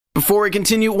Before we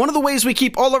continue, one of the ways we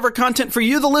keep all of our content for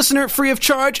you, the listener, free of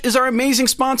charge is our amazing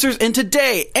sponsors, and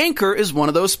today, Anchor is one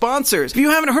of those sponsors. If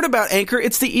you haven't heard about Anchor,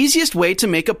 it's the easiest way to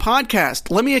make a podcast.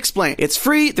 Let me explain. It's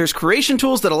free, there's creation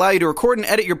tools that allow you to record and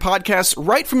edit your podcasts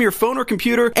right from your phone or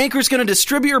computer. Anchor's going to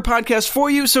distribute your podcast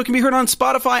for you so it can be heard on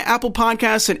Spotify, Apple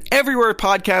Podcasts, and everywhere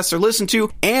podcasts are listened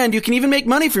to, and you can even make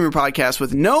money from your podcast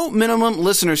with no minimum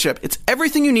listenership. It's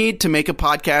everything you need to make a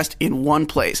podcast in one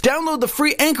place. Download the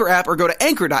free Anchor app or go to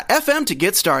anchor.fm to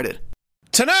get started.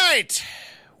 Tonight,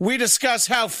 we discuss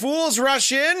how fools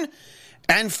rush in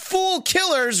and fool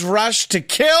killers rush to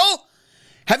kill.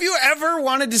 Have you ever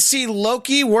wanted to see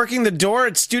Loki working the door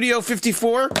at Studio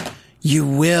 54? You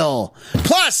will.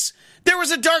 Plus, there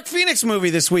was a Dark Phoenix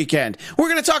movie this weekend. We're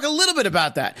going to talk a little bit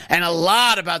about that and a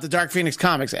lot about the Dark Phoenix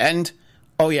comics. And,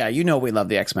 oh yeah, you know we love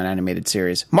the X-Men animated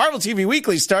series. Marvel TV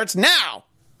Weekly starts now.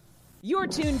 You're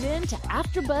tuned in to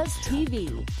AfterBuzz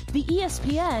TV, the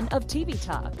ESPN of TV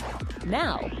talk.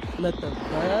 Now, let the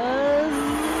buzz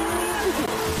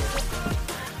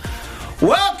begin.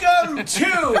 Welcome to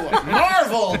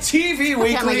Marvel TV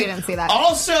Weekly, you didn't see that.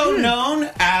 Also known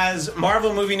as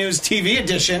Marvel Movie News TV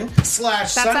Edition /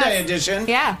 Sunday us. Edition.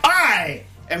 Yeah. I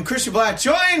am Christian Black,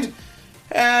 joined,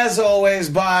 as always,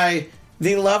 by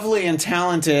the lovely and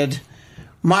talented,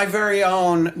 my very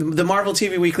own, the Marvel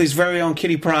TV Weekly's very own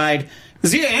Kitty Pryde,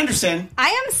 Zia Anderson. I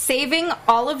am saving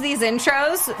all of these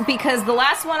intros because the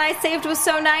last one I saved was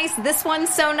so nice. This one's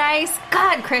so nice.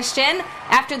 God, Christian.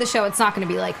 After the show, it's not going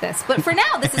to be like this. But for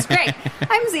now, this is great.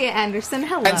 I'm Zia Anderson.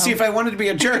 Hello. And see, if I wanted to be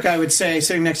a jerk, I would say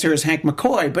sitting next to her is Hank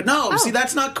McCoy. But no, see,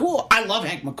 that's not cool. I love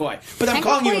Hank McCoy. But I'm Hank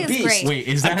calling you McCoy a is beast. great. Wait,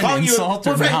 is that an insult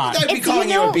or not? I'd be calling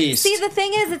you a beast. See, the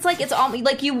thing is, it's all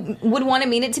like you would want to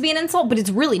mean it to be an insult, but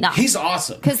it's really not. He's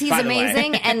awesome. Because he's by the way.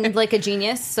 amazing and like a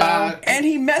genius. So And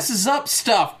he messes up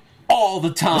stuff all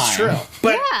the time. It's true.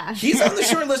 But Yeah. he's on the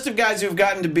short list of guys who've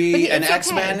gotten to be an it's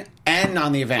X-Men okay. and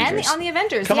on the Avengers. on the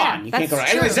Avengers, Come yeah, on, you can't that's go right.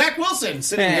 true. Anyway, Zach Wilson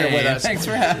sitting here with us. Thanks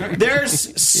for having me.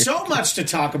 There's so much to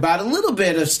talk about. A little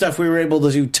bit of stuff we were able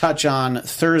to touch on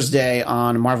Thursday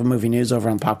on Marvel Movie News over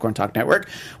on Popcorn Talk Network,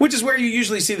 which is where you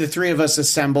usually see the three of us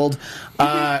assembled,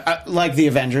 like the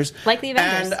Avengers. Like the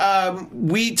Avengers. And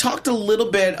we talked a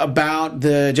little bit about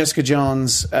the Jessica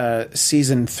Jones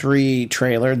Season 3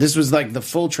 trailer. This was like the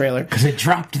full trailer. Because it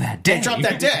dropped that day. It dropped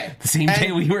that day. The same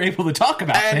day we were able to talk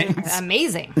about things.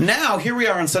 amazing. Now, here we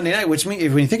are on Sunday night, which means,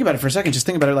 when you think about it for a second, just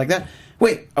think about it like that.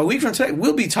 Wait, a week from today,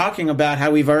 we'll be talking about how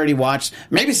we've already watched,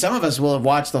 maybe some of us will have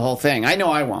watched the whole thing. I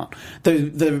know I won't.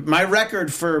 My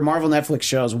record for Marvel Netflix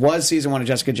shows was Season 1 of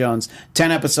Jessica Jones, 10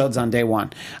 episodes on day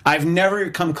one. I've never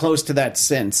come close to that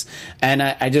since. And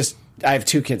I have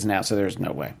 2 kids now, so there's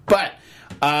no way. But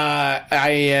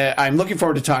I'm looking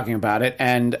forward to talking about it.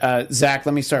 And Zach,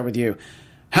 let me start with you.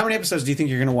 How many episodes do you think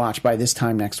you're going to watch by this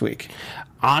time next week?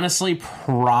 Honestly,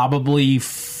 probably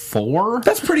 4.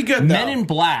 That's pretty good, though. Men in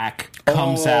Black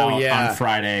comes out on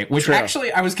Friday, which True.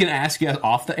 actually I was going to ask you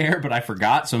off the air, but I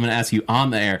forgot, so I'm going to ask you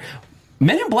on the air.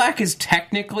 Men in Black is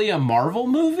technically a Marvel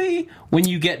movie when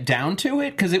you get down to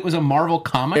it, because it was a Marvel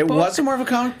comic book. It was a Marvel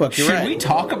comic book, you're Should right. we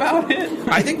talk about it?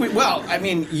 I think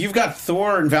you've got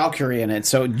Thor and Valkyrie in it,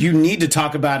 so you need to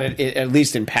talk about it at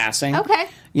least in passing. Okay.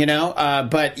 You know,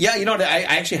 but yeah, you know what? I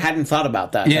actually hadn't thought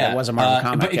about that. Yeah, that it was a Marvel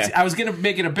comic. But I was going to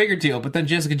make it a bigger deal, but then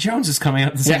Jessica Jones is coming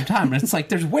out at the same time, and it's like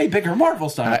there's way bigger Marvel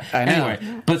stuff. I know.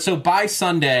 Anyway, but so by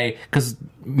Sunday, because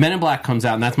Men in Black comes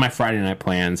out, and that's my Friday night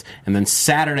plans, and then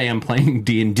Saturday I'm playing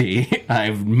D&D. I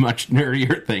have much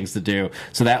nerdier things to do,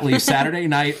 so that leaves Saturday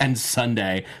night and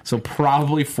Sunday, so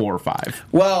probably 4 or 5.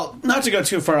 Well, not to go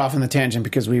too far off on the tangent,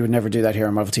 because we would never do that here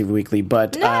on Marvel TV Weekly,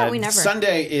 but No, we never.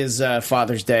 Sunday is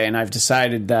Father's Day, and I've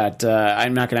decided that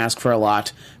I'm not going to ask for a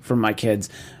lot from my kids,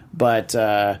 but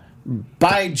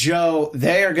by Joe,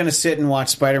 they are going to sit and watch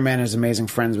Spider-Man and His Amazing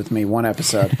Friends with me, one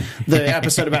episode. The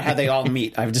episode about how they all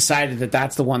meet. I've decided that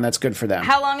that's the one that's good for them.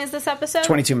 How long is this episode?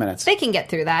 22 minutes. They can get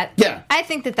through that. Yeah. I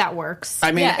think that works.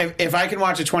 I mean, Yeah. if I can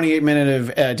watch a 28-minute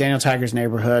of Daniel Tiger's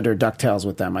Neighborhood or DuckTales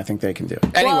with them, I think they can do it.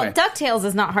 Anyway. Well, DuckTales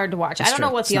is not hard to watch. I don't true.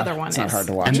 know what It's the not- other one it's is. not hard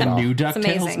to watch And at the all. new amazing.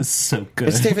 DuckTales is so good.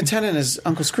 It's David Tennant as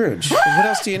Uncle Scrooge. What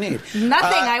else do you need? Nothing.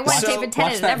 I want so- David Tennant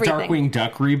Watch and that everything. Darkwing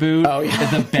Duck reboot. Oh, yeah.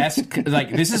 The best,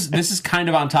 like this is kind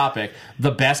of on topic.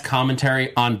 The best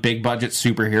commentary on big budget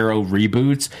superhero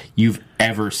reboots you've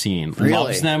ever seen. Really?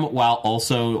 Loves them while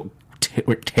also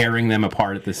tearing them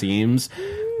apart at the seams.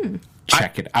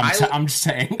 Check it. I'm just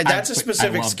saying. That's a I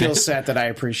specific loved skill it. set that I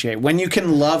appreciate. When you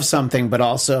can love something, but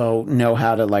also know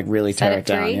how to like really tear Set it it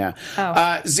down. free? Yeah.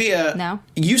 Oh. Zia, No.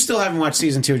 you still haven't watched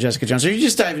season 2 of Jessica Jones. Are you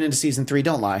just diving into season 3?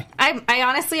 Don't lie. I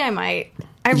honestly, I might.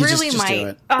 I You really just do might.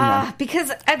 it. Yeah.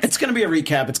 Because It's going to be a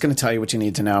recap. It's going to tell you what you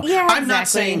need to know. Yeah, I'm not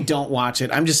exactly. saying don't watch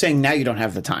it. I'm just saying now you don't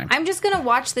have the time. I'm just going to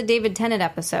watch the David Tennant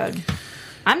episode.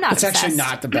 I'm not It's obsessed. actually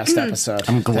not the best episode.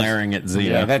 I'm glaring at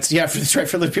Zia. That's right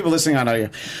for the people listening on audio.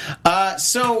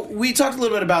 So we talked a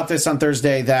little bit about this on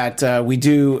Thursday that we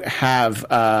do have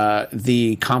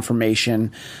the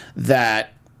confirmation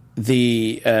that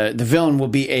the villain will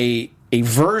be a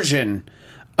version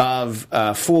of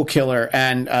Fool Killer.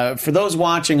 And for those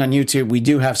watching on YouTube, we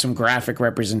do have some graphic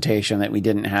representation that we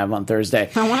didn't have on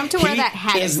Thursday. I want him to wear that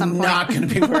hat at He is some point. not going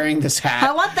to be wearing this hat.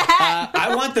 I want the hat.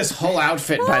 I want this whole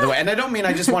outfit, by the way. And I don't mean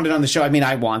I just want it on the show. I mean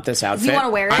I want this outfit. wanna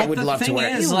wear it? I would The love to thing wear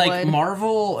it. is, You like, would.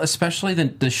 Marvel, especially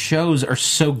the shows, are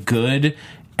so good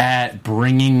at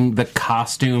bringing the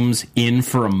costumes in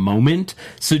for a moment.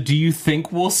 So do you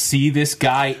think we'll see this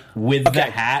guy with the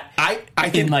Okay. hat I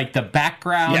think- in, like, the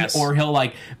background? Yes. Or he'll,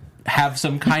 like, have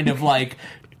some kind of, like,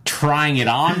 trying it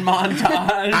on montage?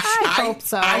 I hope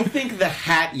so. I think the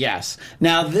hat, yes.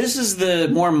 Now, this is the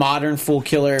more modern Fool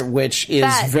Killer, which is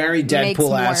That very makes more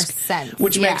Deadpool-esque. sense,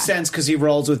 Which yeah. makes sense because he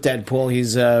rolls with Deadpool.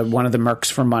 He's one of the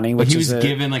mercs for money. Which He was is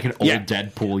given, like, an old Yeah.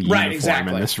 Deadpool uniform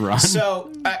in this run.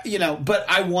 So, but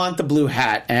I want the blue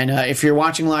hat. And if you're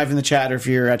watching live in the chat or if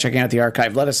you're checking out the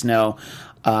archive, let us know.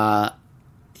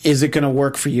 Is it going to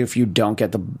work for you if you don't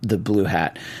get the blue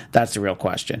hat? That's the real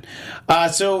question.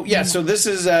 So this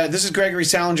is Gregory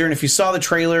Salinger, and if you saw the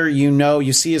trailer,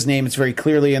 you see his name. It's very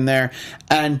clearly in there,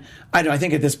 and I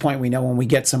think at this point we know when we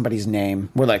get somebody's name,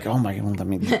 we're like, oh my god, let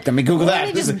me Google that.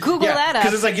 me just Google that up.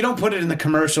 because it's like you don't put it in the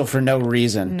commercial for no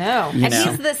reason. No. you And know?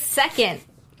 he's the second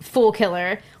Fool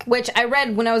Killer, which I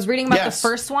read when I was reading about the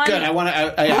first one. Good. I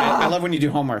love when you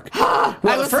do homework.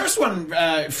 Well, the first one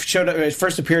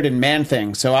first appeared in Man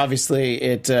Thing, so obviously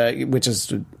which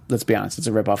is, let's be honest, it's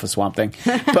a ripoff of Swamp Thing,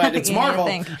 but it's Yeah, Marvel.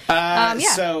 Thing.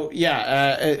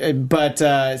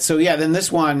 Then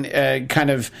this one kind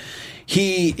of.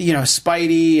 He,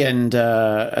 Spidey and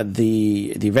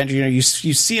the Avenger, you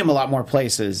see him a lot more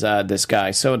places, this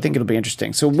guy. So I think it'll be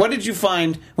interesting. So what did you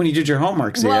find when you did your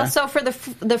homework, Zia? Well, so for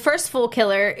the first Fool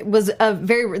Killer was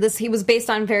he was based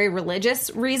on very religious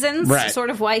reasons, Right. sort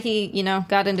of why he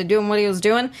got into doing what he was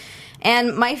doing.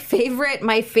 And my favorite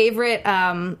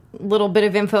little bit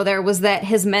of info there was that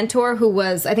his mentor, who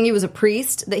was, I think he was a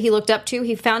priest that he looked up to,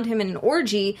 he found him in an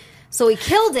orgy. So he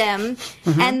killed him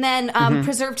and then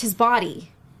preserved his body.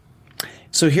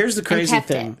 So here's the crazy kept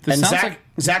thing. it. This And sounds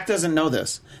Zach doesn't know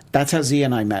this. That's how Zia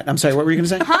and I met. I'm sorry, what were you going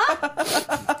to say?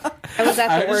 I was at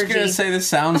I the was orgy. going to say this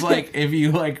sounds like if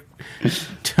you, like,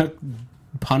 took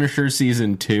Punisher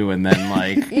season 2 and then,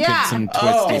 like, Yeah. did some twisty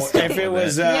Oh, stuff if it with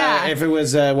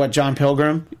was, Yeah. what, John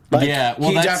Pilgrim? Like, yeah, well,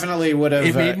 he that's- definitely would have.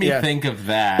 It made me yeah. think of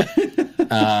that.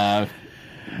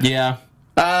 Yeah.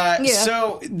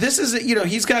 So this is,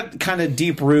 he's got kind of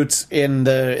deep roots in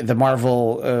the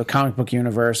Marvel comic book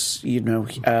universe.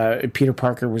 Peter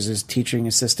Parker was his teaching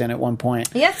assistant at one point.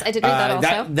 Yes, I did read that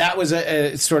also. That was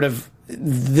a sort of,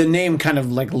 the name kind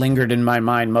of like lingered in my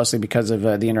mind mostly because of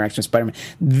the interaction with Spider-Man.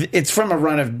 It's from a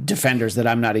run of Defenders that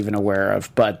I'm not even aware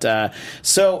of. But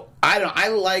so I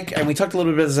like, and we talked a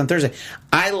little bit about this on Thursday,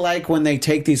 I like when they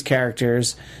take these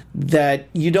characters that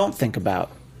you don't think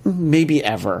about maybe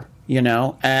ever.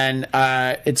 And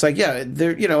it's like, yeah,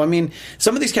 they're, I mean,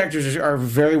 some of these characters are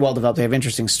very well developed. They have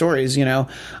interesting stories,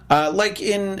 like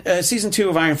in season 2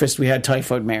 of Iron Fist, we had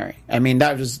Typhoid Mary. I mean,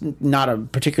 that was not a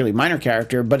particularly minor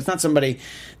character, but it's not somebody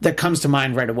that comes to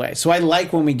mind right away. So I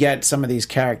like when we get some of these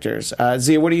characters.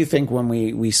 Zia, what do you think when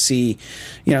we see,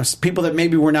 people that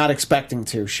maybe we're not expecting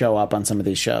to show up on some of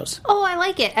these shows? Oh, I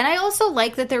like it, and I also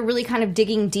like that they're really kind of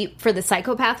digging deep for the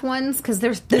psychopath ones because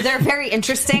they're very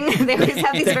interesting. They always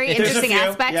have these very interesting few,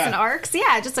 aspects yeah. and arcs.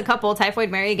 Yeah, just a couple. Typhoid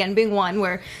Mary again being one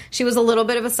where she was a little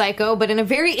bit of a psycho, but in a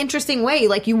very interesting way.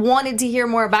 Like you wanted to hear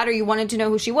more about her, you wanted to know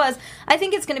who she was. I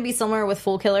think it's going to be similar with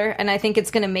Fool Killer, and I think it's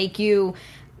going to make you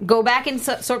go back and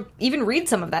sort of even read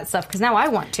some of that stuff because now I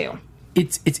want to.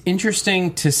 It's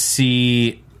interesting to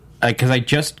see, because I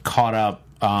just caught up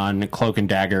on Cloak and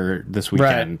Dagger this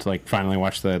weekend. Right. Like finally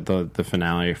watched the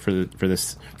finale for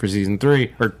season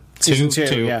 3 or Season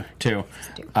two, yeah. 2.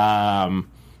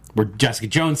 We're Jessica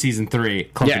Jones season 3,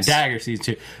 Cloak and Yes. Dagger season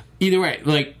 2. Either way,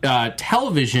 like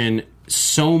television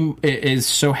is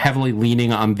so heavily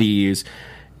leaning on these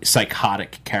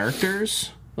psychotic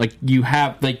characters. Like you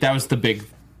have, like that was the big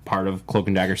part of Cloak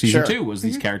and Dagger season Sure. 2 was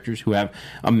these characters who have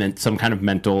some kind of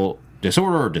mental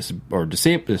disorder or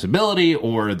disability,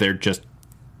 or they're just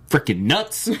freaking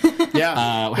nuts.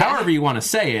 Yeah. However you want to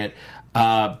say it.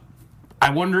 I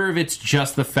wonder if it's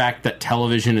just the fact that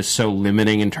television is so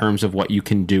limiting in terms of what you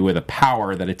can do with a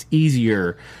power that it's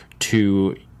easier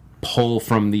to pull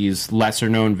from these lesser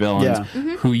known villains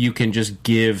who you can just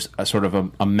give a sort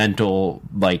of a mental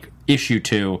like issue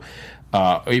to,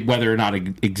 whether or not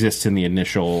it exists in the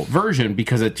initial version,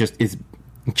 because it just is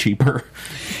cheaper.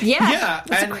 Yeah,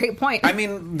 that's a great point. I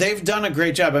mean, they've done a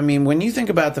great job. I mean, when you think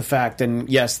about the fact, and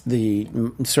yes, the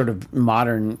sort of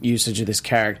modern usage of this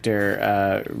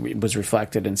character was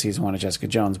reflected in season 1 of Jessica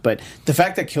Jones, but the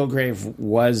fact that Kilgrave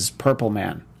was Purple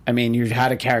Man, I mean, you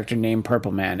had a character named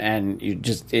Purple Man, and you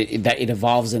just it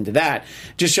evolves into that.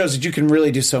 Just shows that you can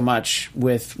really do so much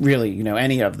with really,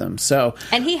 any of them. So,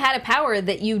 and he had a power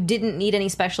that you didn't need any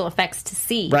special effects to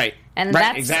see, right? And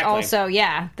that's also,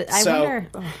 I wonder.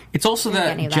 It's also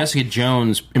that Jessica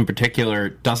Jones, in particular,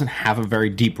 doesn't have a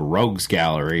very deep rogues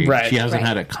gallery. Right. She hasn't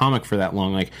had a comic for that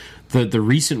long. Like the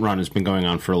recent run has been going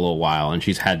on for a little while, and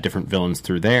she's had different villains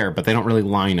through there, but they don't really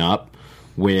line up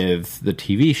with the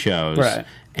TV shows. Right.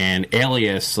 And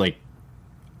Alias, like,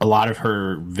 a lot of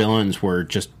her villains were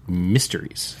just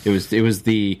mysteries. It was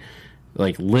the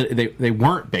like they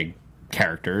weren't big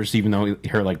characters, even though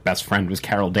her like best friend was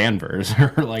Carol Danvers.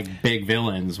 Her like big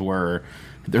villains were.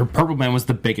 Purple Man was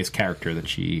the biggest character that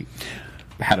she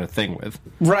had a thing with.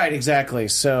 Right, exactly.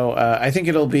 So I think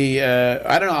it'll be,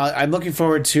 I don't know, I'm looking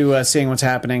forward to seeing what's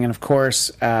happening. And of course,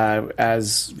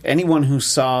 as anyone who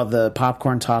saw the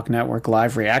Popcorn Talk Network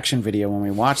live reaction video when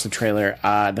we watched the trailer,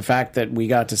 the fact that we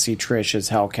got to see Trish as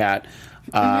Hellcat,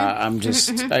 I'm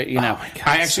just, I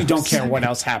actually don't care what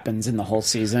else happens in the whole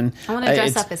season. I want to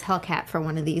dress up as Hellcat for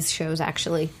one of these shows,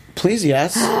 actually. Please,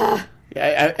 yes.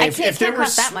 If there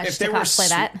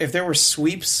were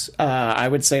sweeps, I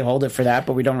would say hold it for that,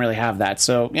 but we don't really have that.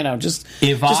 So just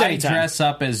if just I anytime. dress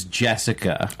up as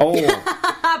Jessica,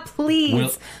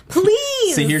 please.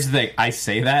 See, here's the thing. I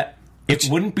say that it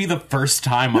wouldn't be the first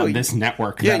time on this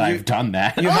network that I've done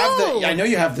that. You have I know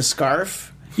you have the scarf.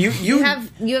 You have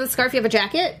a scarf. You have a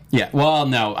jacket. Yeah. Well,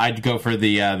 no, I'd go for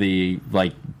the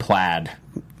like plaid.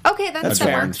 Okay, that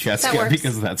fair. works. Jessica, That works.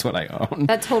 because that's what I own.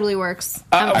 That totally works.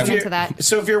 I'm into that.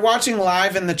 So if you're watching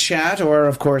live in the chat or,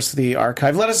 of course, the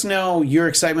archive, let us know your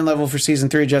excitement level for Season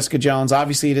 3 of Jessica Jones.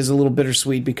 Obviously, it is a little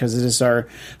bittersweet because it is our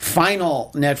final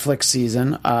Netflix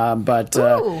season. But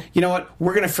you know what?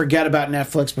 We're going to forget about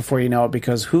Netflix before you know it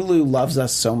because Hulu loves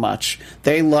us so much.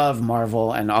 They love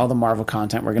Marvel and all the Marvel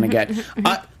content we're going to get.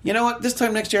 You know what? This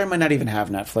time next year, I might not even have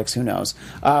Netflix. Who knows?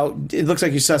 It looks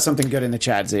like you saw something good in the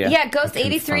chat, Zia. Yeah,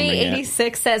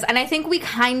 Ghost8386 says, and I think we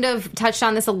kind of touched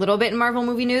on this a little bit in Marvel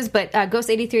movie news, but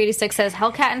Ghost8386 says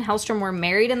Hellcat and Hellstrom were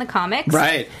married in the comics.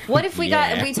 Right. What if we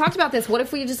talked about this, what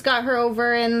if we just got her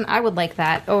over in, I would like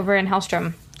that, over in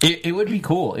Hellstrom? It would be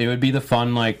cool. It would be the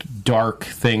fun, like, dark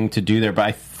thing to do there, but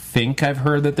I think I've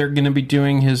heard that they're going to be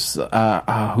doing his,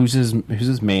 who's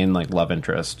his main, like, love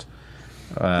interest?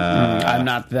 I'm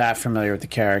not that familiar with the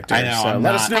character. I know. So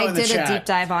let us know I in the did chat. a deep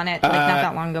dive on it not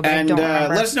that long ago, but I don't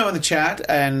remember. Let us know in the chat.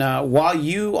 And while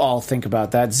you all think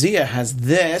about that, Zia has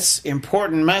this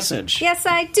important message. Yes,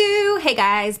 I do. Hey,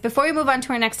 guys, before we move on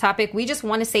to our next topic, we just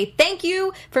want to say thank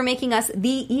you for making us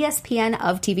the ESPN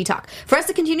of TV Talk. For us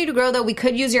to continue to grow, though, we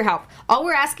could use your help. All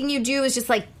we're asking you to do is just,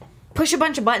 like, push a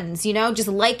bunch of buttons, just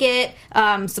like it,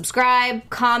 subscribe,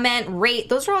 comment, rate.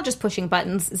 Those are all just pushing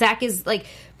buttons. Zach is, like,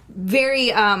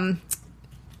 very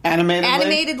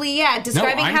animatedly,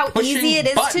 describing how easy it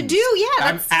is to do. Yeah,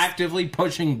 I'm actively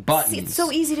pushing buttons. See, it's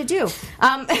so easy to do.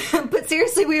 But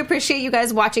seriously, we appreciate you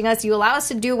guys watching us. You allow us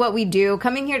to do what we do.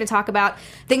 Coming here to talk about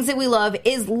things that we love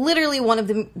is literally one of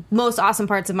the most awesome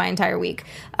parts of my entire week.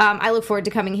 I look forward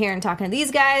to coming here and talking to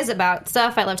these guys about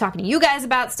stuff. I love talking to you guys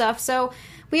about stuff. So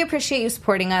we appreciate you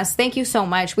supporting us. Thank you so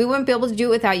much. We wouldn't be able to do it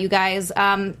without you guys.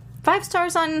 5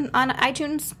 stars on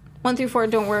iTunes. 1 through 4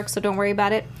 don't work, so don't worry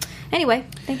about it. Anyway,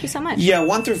 thank you so much. Yeah,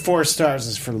 1 through 4 stars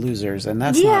is for losers, and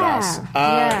that's not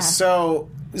us. So,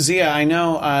 Zia, I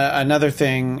know another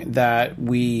thing that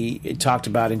we talked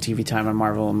about in TV Time on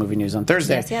Marvel Movie News on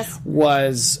Thursday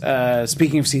was,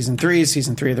 speaking of Season 3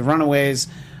 of The Runaways,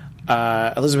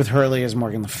 Elizabeth Hurley is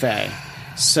Morgan Le Fay.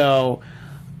 So,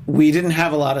 we didn't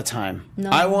have a lot of time.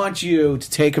 No. I want you to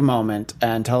take a moment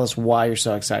and tell us why you're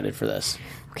so excited for this.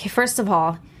 Okay, first of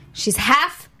all, she's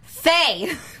half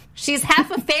Fae. She's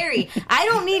half a fairy. I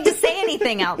don't need to say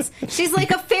anything else. She's like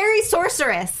a fairy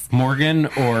sorceress. Morgan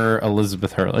or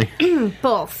Elizabeth Hurley?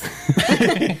 Both.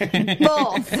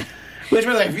 Both. Which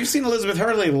we're like, have you seen Elizabeth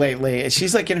Hurley lately?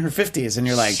 She's like in her 50s, and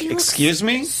you're like, excuse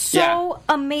me? So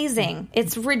amazing.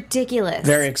 It's ridiculous.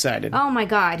 Very excited. Oh my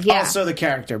God, yeah. Also the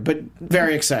character, but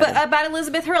very excited. But about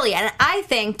Elizabeth Hurley. And I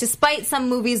think, despite some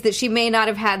movies that she may not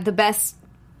have had the best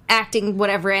acting,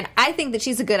 whatever, and I think that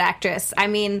she's a good actress. I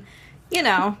mean, you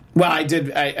know. Well, I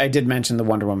did mention the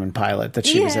Wonder Woman pilot that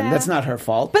she was in. Yeah. That's not her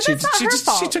fault. But that's not her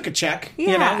fault. She took a check.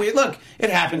 Yeah. You know, look, it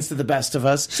happens to the best of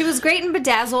us. She was great in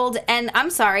Bedazzled, and I'm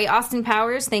sorry, Austin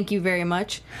Powers, thank you very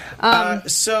much.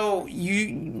 So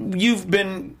you've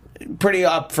been pretty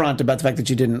upfront about the fact that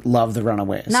you didn't love The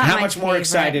Runaways. Not How my much more favorite.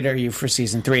 excited are you for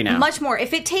season 3 now? Much more.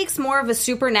 If it takes more of a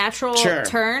supernatural Sure.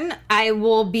 turn, I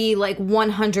will be like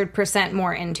 100%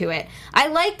 more into it. I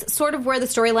liked sort of where the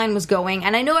storyline was going,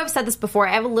 and I know I've said this before,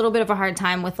 I have a little bit of a hard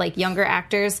time with like younger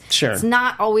actors. Sure. It's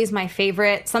not always my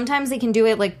favorite. Sometimes they can do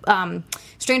it like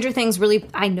Stranger Things really,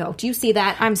 I know. Do you see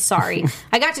that? I'm sorry.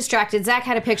 I got distracted. Zach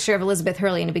had a picture of Elizabeth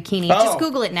Hurley in a bikini. Oh. Just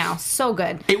Google it now. So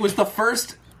good. It was the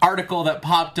first article that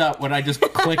popped up when I just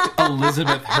clicked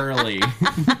Elizabeth Hurley.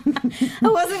 I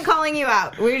wasn't calling you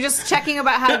out. We were just checking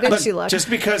about how good Look, she looked. just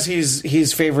because he's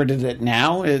favorited it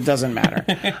now, it doesn't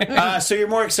matter. So you're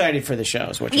more excited for the show,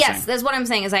 is what you're saying. Yes, that's what I'm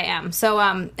saying is I am. So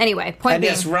anyway, point And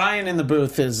being. yes, Ryan in the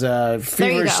booth is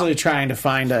feverishly trying to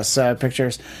find us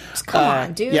pictures. Come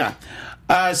on, dude. Yeah.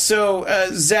 So,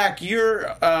 Zach,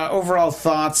 your overall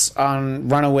thoughts on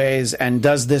Runaways, and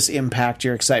does this impact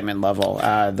your excitement level,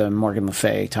 the Morgan Le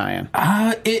Fay tie-in?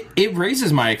 It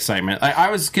raises my excitement. I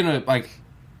was gonna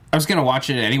watch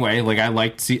it anyway. Like I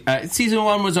liked season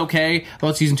 1 was okay. I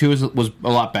thought season 2 was a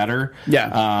lot better.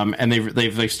 Yeah. And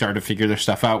they've started to figure their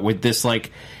stuff out with this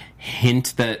like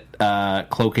hint that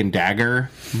Cloak and Dagger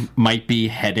might be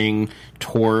heading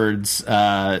towards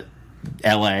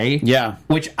LA. Yeah.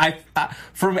 Which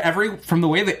from the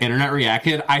way the internet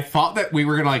reacted, I thought that we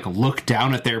were gonna like look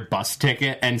down at their bus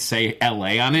ticket and say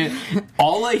LA on it.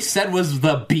 All they said was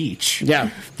the beach. Yeah.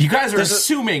 You guys are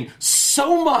assuming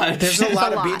so much. There's a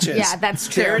lot of lot. beaches. Yeah, that's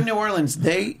true. They're in New Orleans.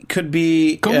 They could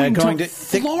be Going to to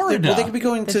Florida. They could be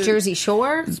going The to Jersey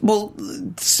Shore? Well,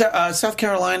 South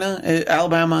Carolina,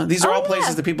 Alabama. These are all places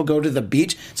yeah. that people go to the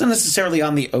beach. It's not necessarily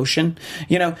on the ocean,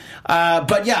 you know.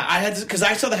 But yeah, I had because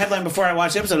I saw the headline before I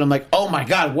watched the episode. I'm like, oh my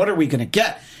god, what are we going to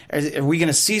get? Are we going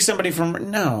to see somebody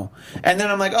from? No. And then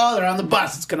I'm like, oh, they're on the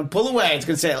bus. It's going to pull away. It's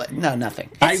going to say, like, no, nothing.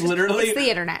 I literally It's the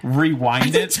internet.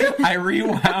 rewind it. I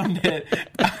rewound it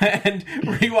and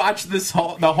rewatched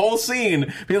the whole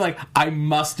scene. Be like, I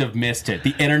must have missed it.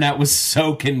 The internet was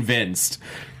so convinced.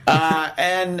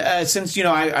 And since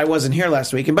I wasn't here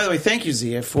last week, and by the way, thank you,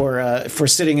 Zia, for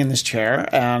sitting in this chair.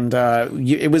 And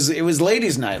it was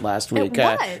ladies' night last week. It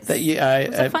was. It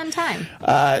was a fun time.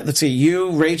 Let's see,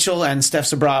 you, Rachel, and Steph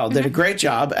Sabral did a great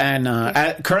job.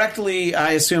 And correctly,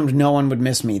 I assumed no one would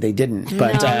miss me. They didn't,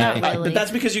 but not really. but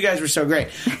that's because you guys were so great.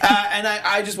 And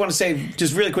I just want to say,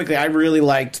 just really quickly, I really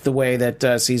liked the way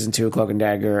that season 2 of Cloak and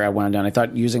Dagger wound down. I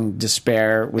thought using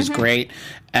despair was great.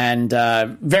 And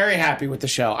very happy with the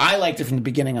show. I liked it from the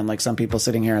beginning, unlike some people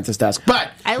sitting here at this desk.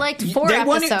 But I liked 4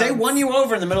 episodes. They won you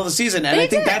over in the middle of the season, and They I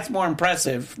think did. that's more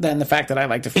impressive than the fact that I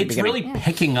liked it from the It's beginning. really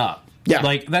picking up. Yeah.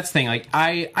 Like that's the thing. Like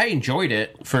I enjoyed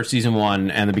it for season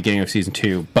 1 and the beginning of season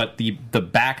 2, but the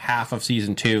back half of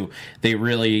season 2, they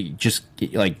really just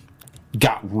like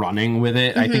got running with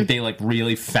it. I think they like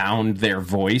really found their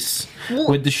voice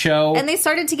with the show. And they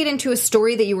started to get into a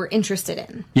story that you were interested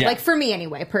in. Yeah. Like for me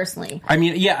anyway, personally. I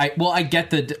mean, yeah. I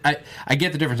get I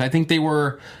get the difference. I think they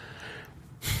were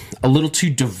a little too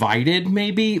divided,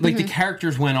 maybe. Like the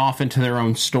characters went off into their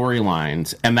own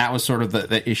storylines, and that was sort of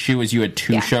the issue. Is you had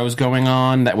 2 shows going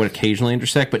on that would occasionally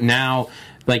intersect, but now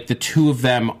like the 2 of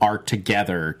them are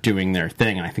together doing their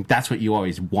thing, and I think that's what you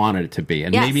always wanted it to be.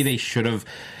 And Yes. maybe they should have.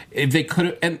 If they could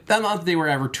have, and not that they were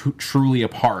ever truly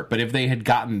apart, but if they had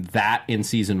gotten that in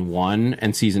season 1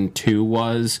 and season 2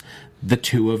 was the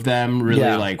 2 of them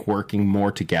really like working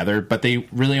more together, but they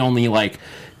really only like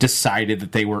decided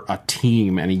that they were a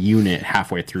team and a unit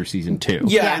halfway through season 2.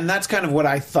 Yeah, and that's kind of what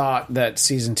I thought that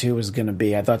season 2 was going to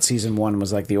be. I thought season 1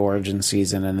 was like the origin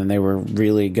season, and then they were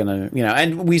really going to,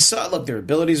 and we saw, look, their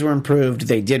abilities were improved.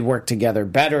 They did work together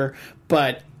better,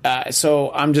 but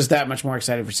so I'm just that much more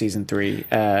excited for season 3,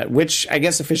 which I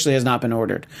guess officially has not been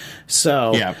ordered.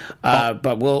 So, Yeah.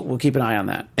 But we'll keep an eye on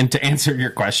that. And to answer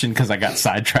your question, because I got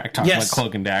sidetracked talking about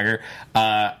Cloak and Dagger,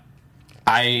 I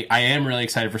am really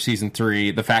excited for season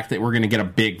 3. The fact that we're going to get a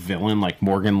big villain like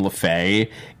Morgan Le Fay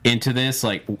into this,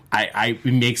 like, it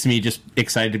makes me just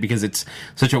excited because it's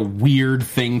such a weird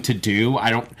thing to do.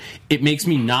 It makes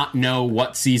me not know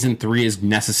what season 3 is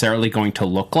necessarily going to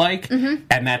look like,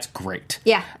 and that's great.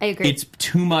 Yeah, I agree. It's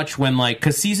too much when, like,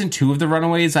 because season 2 of The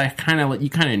Runaways, you kind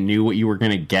of knew what you were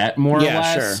going to get more or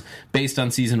less sure. based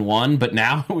on season 1, but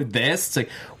now with this, it's like,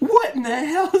 what in the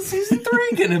hell is season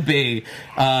 3 going to be?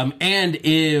 And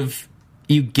if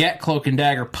you get Cloak and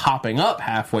Dagger popping up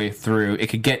halfway through, it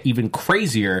could get even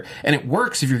crazier, and it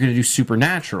works if you're going to do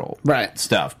supernatural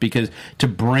stuff, because to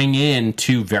bring in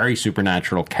two very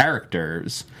supernatural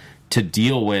characters to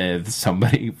deal with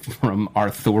somebody from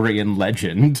Arthurian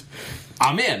legend,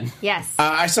 I'm in. Yes.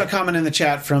 I saw a comment in the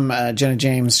chat from Jenna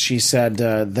James. She said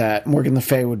that Morgan Le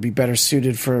Fay would be better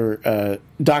suited for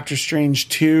Doctor Strange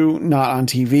 2, not on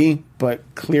TV. But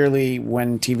clearly,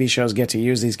 when TV shows get to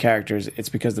use these characters, it's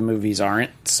because the movies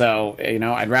aren't. So,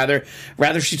 I'd rather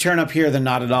she turn up here than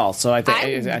not at all. So I think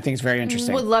it's very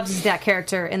interesting. Would love to see that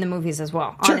character in the movies as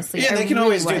well. Sure. Honestly, Yeah, they can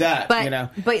always do that.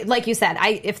 But like you said,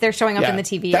 if they're showing up in the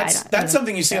TV, that's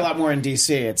something you see a lot more in DC.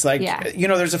 It's like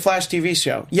there's a Flash TV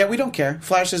show. Yeah, we don't care.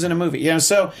 Flash isn't a movie.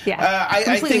 So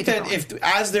I think that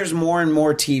as there's more and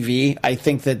more TV, I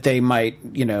think that they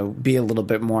might be a little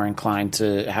bit more inclined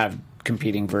to have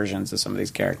competing versions of some of these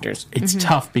characters. It's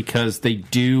tough because they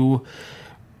do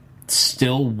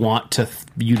still want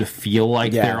you to feel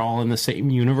like they're all in the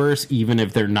same universe, even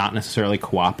if they're not necessarily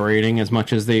cooperating as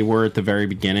much as they were at the very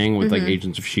beginning with like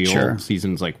Agents of S.H.I.E.L.D.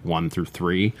 seasons like 1 through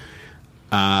 3.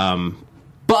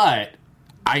 But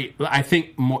I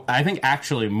think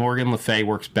actually Morgan Le Fay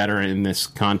works better in this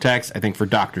context. I think for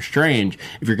Doctor Strange,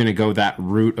 if you're going to go that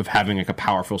route of having like a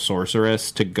powerful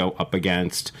sorceress to go up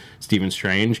against Stephen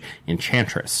Strange,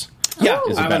 Enchantress. Yeah,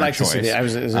 is a I would better like choice. to see that. I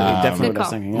was definitely what I was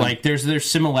thinking. Yeah. Like there's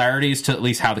similarities to at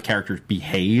least how the characters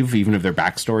behave, even if their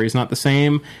backstory is not the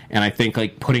same. And I think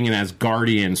like putting an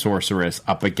Asgardian sorceress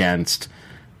up against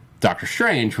Doctor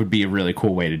Strange would be a really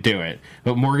cool way to do it.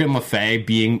 But Morgan Le Fay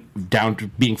being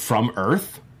from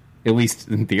Earth, at least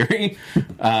in theory,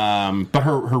 but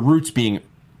her roots being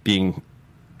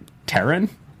Terran,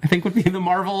 I think would be the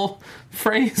Marvel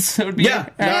phrase. It would be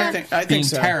I think being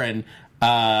so. Terran.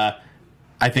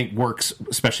 I think works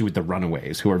especially with the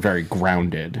Runaways, who are very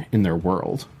grounded in their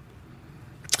world.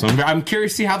 So I'm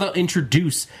curious to see how they'll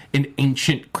introduce an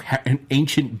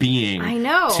ancient being. I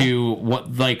know. To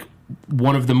what like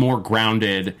one of the more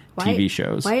grounded TV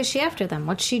shows. Why is she after them?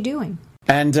 What's she doing?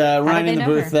 And Ryan in the know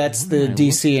booth, her? that's the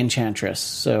DC Enchantress.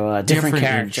 So different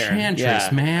character.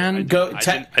 Enchantress, man.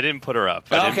 I didn't put her up.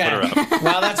 I didn't put her up.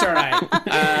 Well, that's all right.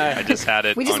 I just had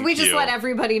it. We just cue. let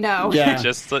everybody know. Yeah.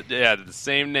 The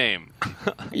same name.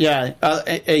 Yeah.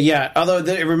 Although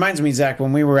it reminds me, Zach,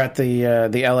 when we were at the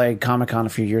LA Comic-Con a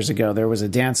few years ago, there was a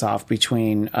dance-off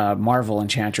between Marvel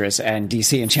Enchantress and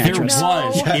DC Enchantress. There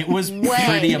was. It was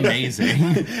pretty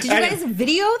amazing. Did you guys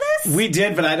video this? We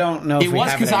did, but I don't know if It we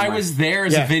was have because I anymore. was there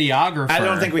as a videographer. I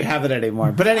don't think we have it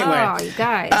anymore. But anyway. Oh, you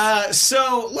guys.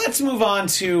 So let's move on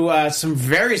to some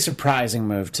very surprising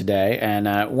move today.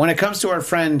 And when it comes to our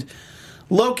friend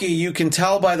Loki, you can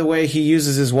tell by the way he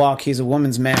uses his walk, he's a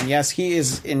woman's man. Yes, he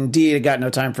is indeed got no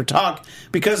time for talk,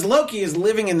 because Loki is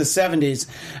living in the 70s.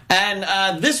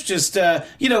 And this just,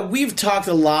 we've talked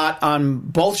a lot on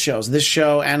both shows, this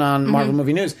show and on Marvel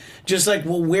Movie News. Just like,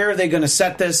 well, where are they going to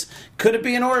set this? Could it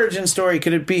be an origin story?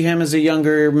 Could it be him as a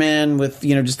younger man with,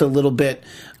 just a little bit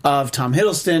of Tom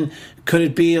Hiddleston? Could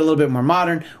it be a little bit more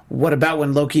modern? What about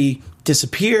when Loki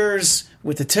disappears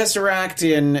with the Tesseract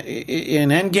in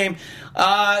Endgame?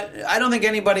 I don't think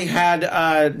anybody had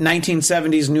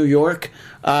 1970s New York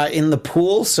in the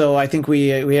pool, so I think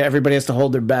we everybody has to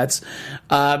hold their bets.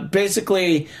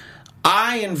 Basically,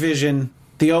 I envision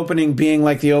the opening being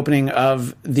like the opening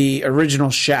of the original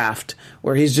Shaft,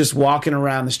 where he's just walking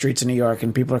around the streets of New York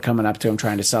and people are coming up to him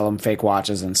trying to sell him fake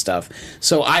watches and stuff.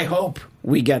 So I hope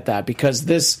we get that, because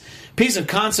this piece of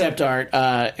concept art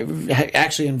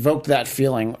actually invoked that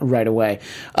feeling right away.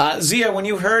 Zia, when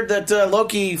you heard that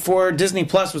Loki for Disney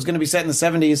Plus was going to be set in the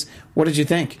 70s, what did you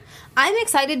think? I'm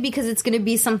excited because it's going to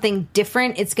be something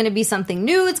different. It's going to be something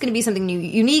new. It's going to be something new,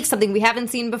 unique, something we haven't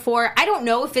seen before. I don't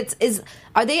know if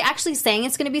are they actually saying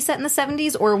it's going to be set in the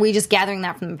 70s, or are we just gathering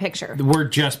that from the picture? We're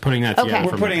just putting that together. Okay.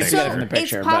 From We're putting the it picture. together from the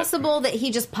picture. It's possible that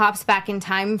he just pops back in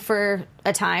time for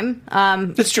a time.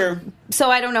 That's true.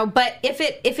 So I don't know, but if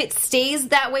it stays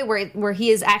that way, where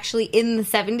he is actually in the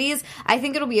 70s, I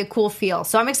think it'll be a cool feel.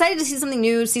 So I'm excited to see something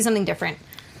new, see something different.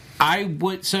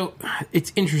 So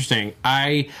it's interesting.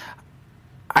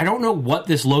 I don't know what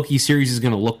this Loki series is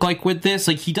going to look like with this.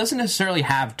 Like, he doesn't necessarily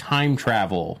have time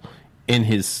travel in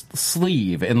his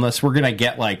sleeve, unless we're going to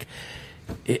get like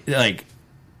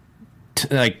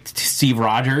Steve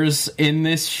Rogers in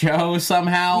this show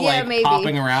somehow, maybe.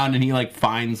 Popping around, and he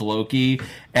finds Loki,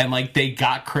 and they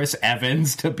got Chris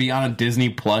Evans to be on a Disney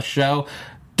Plus show.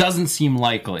 Doesn't seem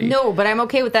likely. No, but I'm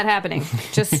okay with that happening.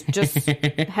 Just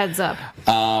heads up.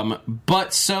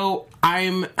 But so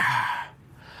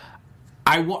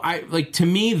to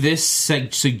me, this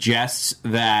suggests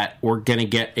that we're gonna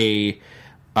get a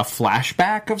a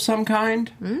flashback of some kind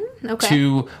Okay.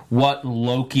 to what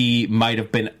Loki might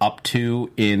have been up to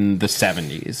in the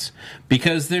 70s.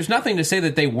 Because there's nothing to say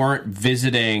that they weren't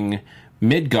visiting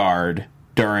Midgard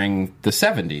during the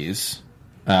 70s.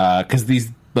 Because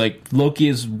Loki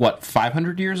is,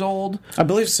 500 years old? I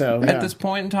believe so, At this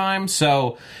point in time.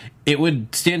 So it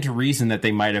would stand to reason that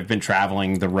they might have been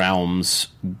traveling the realms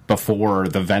before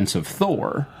the events of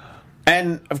Thor.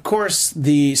 And, of course,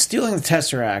 the stealing the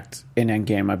Tesseract in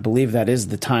Endgame, I believe that is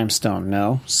the Time Stone,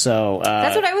 no? So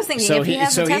That's what I was thinking. If he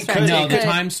has the Tesseract, No, he the could-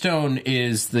 Time Stone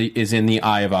is in the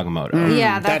Eye of Agamotto.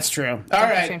 Yeah, that's true. All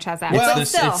Doctor right. Strange has that. Well, But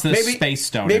still, It's the Space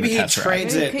Stone. Maybe in he the Tesseract.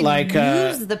 trades He it could like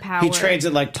use the power he trades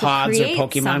it like to pods or create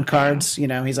Pokemon something. cards. You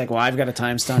know, he's like, well, I've got a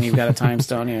Time Stone, you've got a Time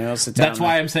Stone. You know, sit down. That's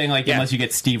why I'm saying unless you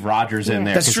get Steve Rogers in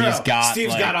there, That's 'cause true.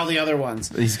 Steve's got all the other ones.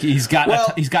 He's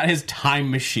got his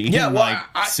time machine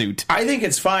suit. I think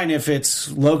it's fine if it's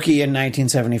Loki in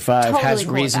 1975 Totally has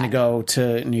cool with reason to that. go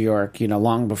to New York,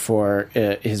 long before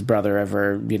his brother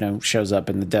ever, shows up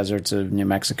in the deserts of New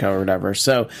Mexico or whatever.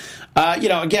 So,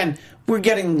 again, we're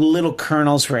getting little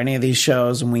kernels for any of these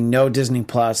shows, and we know Disney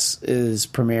Plus is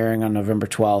premiering on November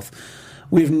 12th.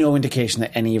 We have no indication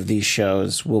that any of these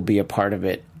shows will be a part of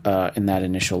it in that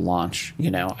initial launch.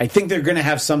 I think they're going to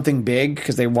have something big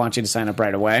because they want you to sign up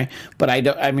right away. But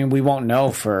we won't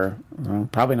know for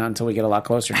probably not until we get a lot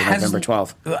closer to November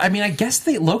 12th. I mean, I guess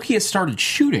Loki has started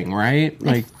shooting, right?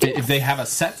 Like, if they have a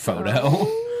set photo.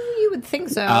 You would think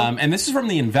so. And this is from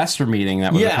the investor meeting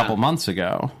that was a couple months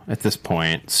ago at this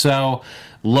point. So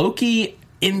Loki,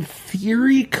 in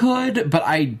theory, could, but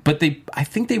I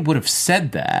think they would have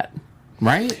said that,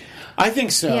 right? I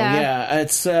think so. Yeah. Yeah,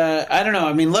 it's. I don't know.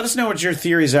 I mean, let us know what your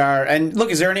theories are. And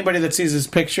look, is there anybody that sees this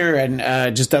picture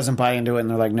and just doesn't buy into it? And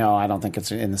they're like, no, I don't think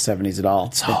it's in the 70s at all.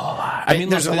 It's a lot. I mean,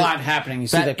 there's a lot happening. You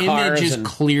see the that cars. image is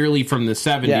clearly from the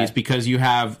 70s because you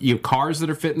have cars that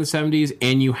are fit in the 70s,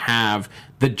 and you have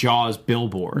the Jaws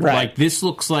billboard. Right. Like, this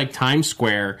looks like Times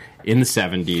Square in the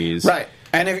 70s. Right.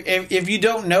 And if you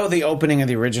don't know the opening of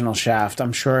the original Shaft,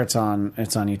 I'm sure it's on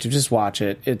YouTube. Just watch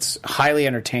it. It's highly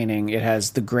entertaining. It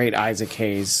has the great Isaac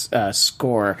Hayes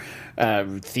score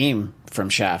theme from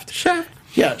Shaft. Shaft.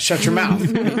 Yeah, shut your mouth.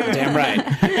 Damn right.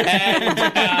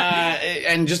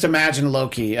 And just imagine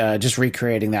Loki just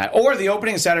recreating that. Or the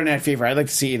opening of Saturday Night Fever. I'd like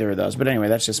to see either of those. But anyway,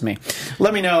 that's just me.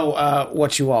 Let me know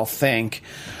what you all think.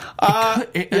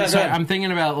 I'm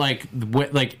thinking about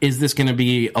is this going to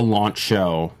be a launch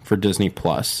show for Disney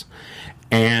Plus?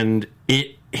 And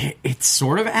it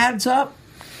sort of adds up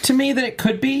to me that it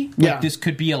could be. Yeah. This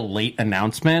could be a late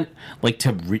announcement,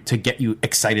 to get you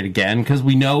excited again, because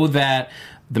we know that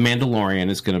The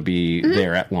Mandalorian is going to be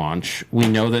there at launch. We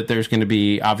know that there's going to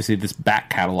be obviously this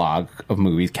back catalog of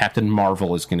movies. Captain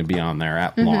Marvel is going to be on there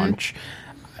at launch.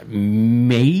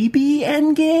 Maybe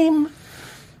Endgame.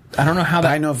 I don't know how that.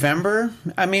 By November?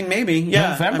 I mean, maybe.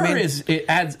 Yeah. November it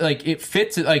adds, it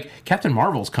fits, Captain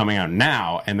Marvel's coming out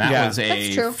now, and that was That's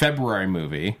a true. February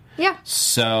movie. Yeah.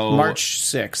 So. March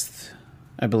 6th,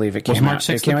 I believe it came out. March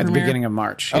 6th It came the out at the premiere? beginning of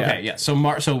March. Okay, yeah. So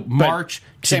March to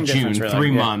same June, difference, really,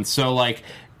 3 yeah. months. So,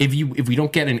 if we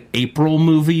don't get an April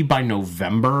movie by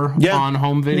November on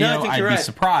home video, No, I think I'd you're be right.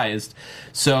 surprised.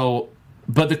 So.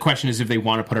 But the question is if they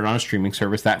want to put it on a streaming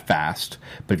service that fast.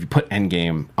 But if you put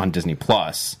Endgame on Disney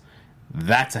Plus,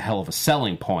 that's a hell of a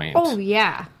selling point. Oh,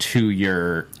 yeah. To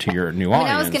your new I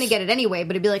audience. was going to get it anyway,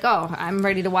 but it'd be like, oh, I'm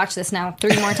ready to watch this now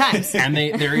 3 more times. And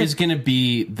there is going to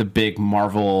be the big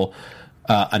Marvel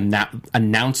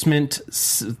announcement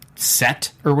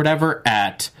set or whatever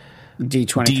at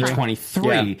D23.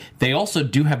 Yeah. They also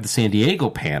do have the San Diego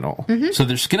panel, so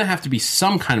there's going to have to be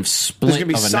some kind of split There's going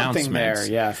to be of something announcements.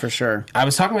 there, yeah, for sure. I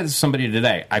was talking with somebody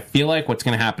today. I feel like what's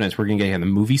going to happen is we're going to get the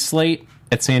movie slate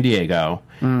at San Diego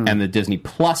and the Disney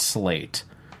Plus slate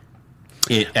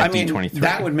at D23.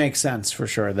 That would make sense for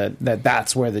sure.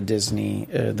 That's where the Disney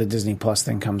Plus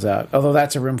thing comes out. Although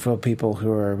that's a room full of people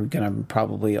who are going to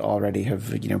probably already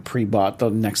have pre-bought the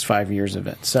next 5 years of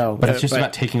it. So, but it's just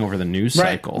about taking over the news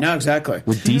cycle. No, exactly.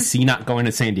 With DC not going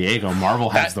to San Diego, Marvel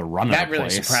has the run of the That really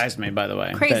place. surprised me, by the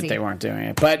way, Crazy. that they weren't doing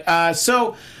it. But as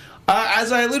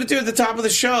I alluded to at the top of the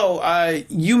show,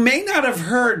 you may not have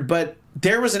heard, but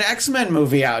there was an X-Men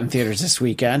movie out in theaters this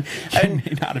weekend, and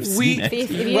may not have seen it. If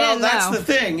you well, didn't that's know. the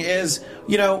thing is,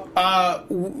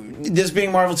 this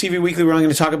being Marvel TV Weekly, we're only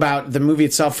going to talk about the movie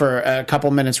itself for a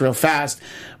couple minutes real fast,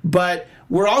 but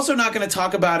we're also not going to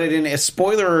talk about it in a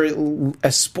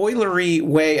spoilery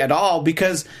way at all,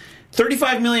 because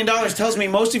 $35 million tells me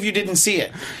most of you didn't see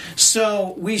it.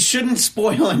 So we shouldn't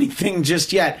spoil anything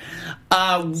just yet.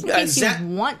 In case you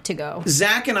want to go.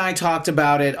 Zach and I talked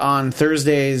about it on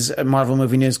Thursday's Marvel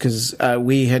Movie News because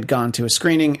we had gone to a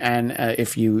screening, and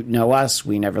if you know us,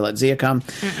 we never let Zia come.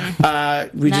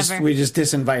 We just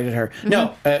disinvited her. Mm-hmm.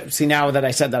 No, see, now that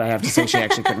I said that, I have to say she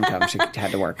actually couldn't come. She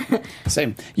had to work.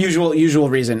 Same usual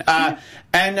reason.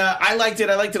 And I liked it.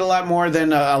 I liked it a lot more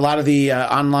than a lot of the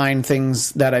online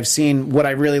things that I've seen. What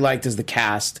I really liked is the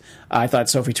cast. I thought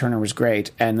Sophie Turner was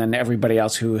great, and then everybody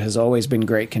else who has always been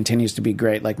great continues to be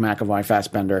great, like McAvoy,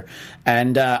 Fassbender.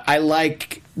 And I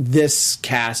like this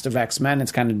cast of X-Men.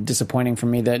 It's kind of disappointing for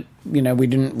me that, we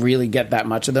didn't really get that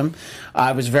much of them.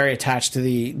 I was very attached to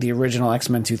the original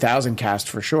X-Men 2000 cast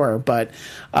for sure, but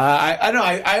I don't know.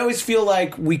 I always feel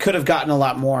like we could have gotten a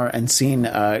lot more and seen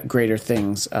greater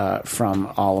things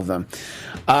from all of them.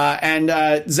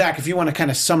 And Zach, if you want to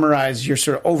kind of summarize your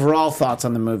sort of overall thoughts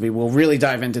on the movie, we'll really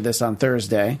dive into this on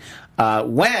Thursday,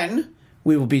 when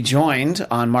we will be joined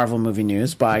on Marvel Movie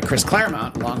News by Chris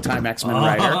Claremont, longtime X-Men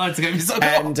writer. Oh, it's going to be so cool.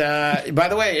 And by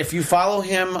the way, if you follow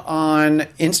him on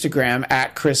Instagram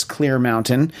at Chris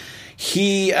Clearmountain,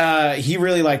 he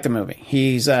really liked the movie.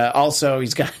 He's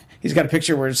got a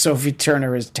picture where Sophie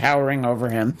Turner is towering over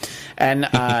him. And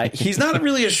he's not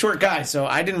really a short guy, so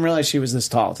I didn't realize she was this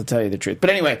tall, to tell you the truth. But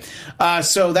anyway,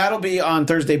 so that'll be on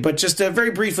Thursday. But just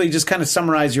very briefly, just kind of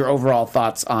summarize your overall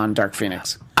thoughts on Dark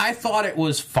Phoenix. I thought it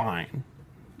was fine.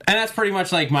 And that's pretty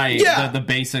much like the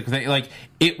basic thing. Like,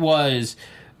 it was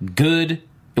good.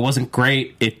 It wasn't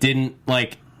great. It didn't,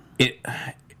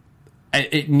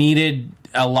 it needed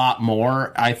a lot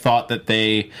more. I thought that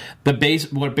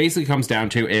what it basically comes down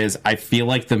to is I feel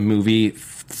like the movie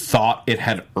thought it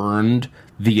had earned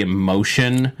the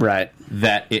emotion that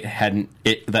that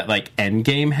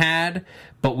Endgame had,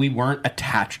 but we weren't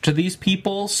attached to these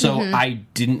people, so I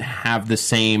didn't have the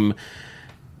same.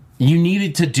 You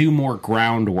needed to do more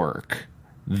groundwork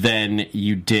than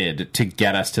you did to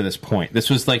get us to this point. This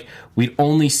was like, we'd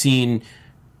only seen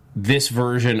this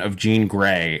version of Jean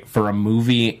Grey for a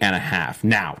movie and a half.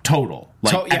 Now, total.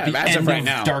 At the end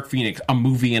of Dark Phoenix, a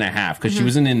movie and a half, because she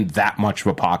wasn't in that much of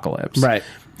Apocalypse. Right.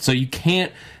 So you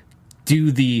can't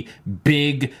do the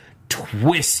big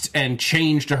twist and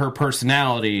change to her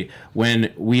personality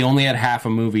when we only had half a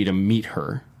movie to meet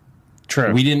her.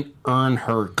 True. We didn't earn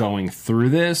her going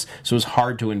through this, so it was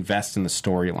hard to invest in the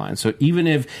storyline. So even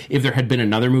if there had been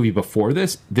another movie before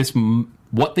this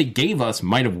what they gave us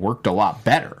might have worked a lot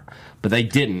better, but they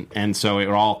didn't, and so it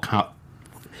all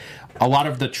a lot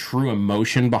of the true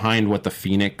emotion behind what the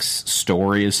Phoenix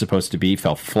story is supposed to be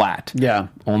fell flat. Yeah,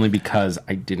 only because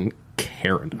I didn't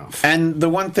care enough. And the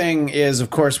one thing is,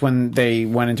 of course, when they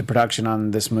went into production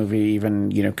on this movie,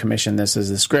 even commissioned this as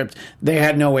the script, they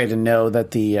had no way to know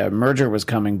that the merger was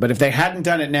coming. But if they hadn't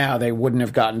done it now, they wouldn't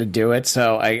have gotten to do it.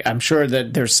 So I'm sure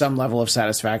that there's some level of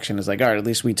satisfaction. It's like, all right, at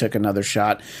least we took another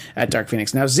shot at Dark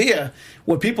Phoenix. Now, Zia,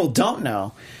 what people don't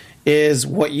know is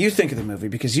what you think of the movie,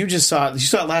 because you saw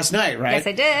it last night, right? Yes,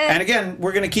 I did. And again,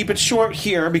 we're going to keep it short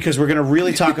here because we're going to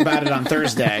really talk about it on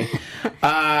Thursday.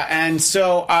 And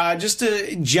so, just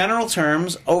general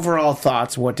terms, overall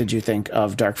thoughts, what did you think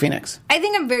of Dark Phoenix? I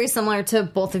think I'm very similar to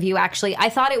both of you, actually. I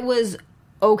thought it was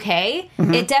okay.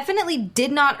 Mm-hmm. It definitely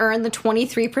did not earn the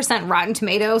 23% Rotten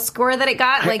Tomato score that it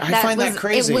got. I find that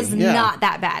crazy. It was not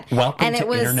that bad. Welcome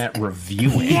to internet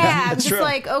reviewing. Yeah, I'm just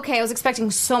like, okay, I was expecting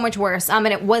so much worse. And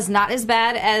it was not as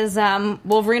bad as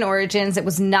Wolverine Origins. It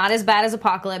was not as bad as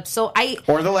Apocalypse. Or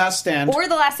The Last Stand.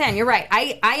 You're right.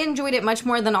 I enjoyed it much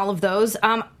more than all of those.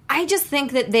 I just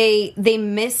think that they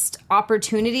missed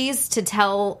opportunities to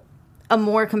tell a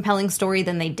more compelling story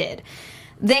than they did.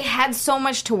 They had so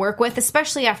much to work with,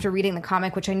 especially after reading the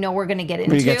comic, which I know we're going to get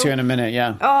into. We get to in a minute,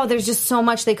 yeah. Oh, there's just so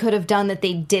much they could have done that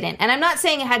they didn't. And I'm not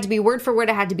saying it had to be word for word.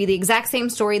 It had to be the exact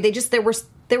same story.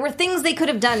 There were things they could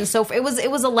have done. So it was a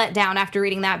letdown after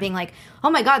reading that, being like, oh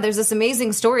my God, there's this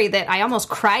amazing story that I almost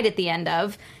cried at the end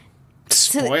of.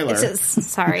 Spoiler.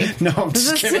 Sorry. No, I'm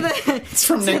just kidding. It's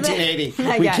from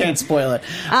 1980. We can't spoil it.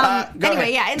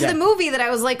 Anyway, it's the movie that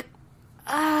I was like,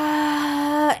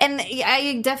 and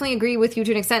I definitely agree with you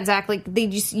to an extent, Zach. Like,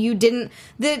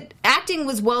 the acting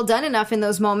was well done enough in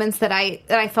those moments that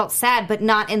I felt sad, but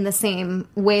not in the same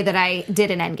way that I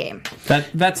did in Endgame.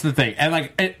 That's the thing. And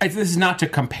this is not to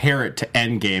compare it to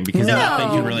Endgame, because nothing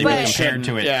can really be compared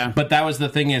to it. Yeah. But that was the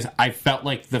thing, is I felt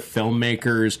like the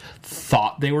filmmakers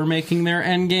thought they were making their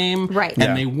Endgame, right?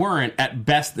 And they weren't. At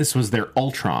best, this was their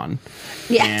Ultron.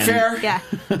 Yeah, and fair. Yeah,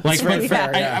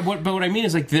 but what I mean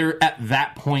is, like, they're at that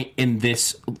point in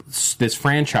this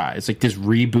franchise, like this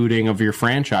rebooting of your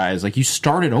franchise, like, you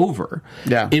started over.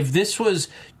 Yeah. If this was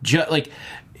just like,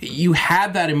 you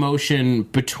had that emotion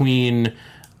between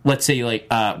let's say like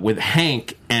with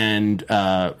Hank and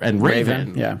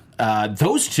Raven,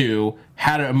 those two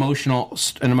had an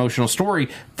emotional story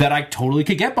that I totally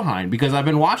could get behind because I've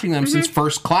been watching them since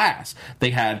First Class. They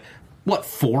had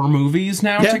 4 movies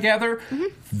now together.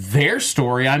 Their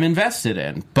story I'm invested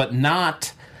in, but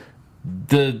not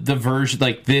the version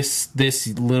like this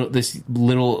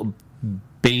little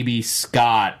baby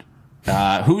Scott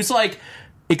who's like,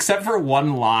 except for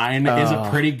one line, is a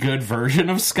pretty good version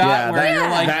of Scott. Where you're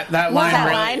like that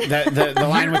line, the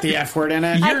line with the F word in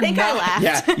it. I think I laughed.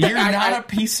 Yeah, you're not a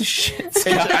piece of shit,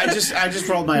 Scott. I just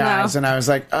rolled my eyes and I was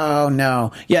like, oh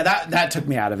no. Yeah, that took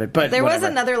me out of it. But there whatever.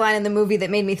 was another line in the movie that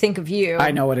made me think of you.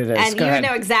 I know what it is. And Go you ahead.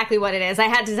 know exactly what it is. I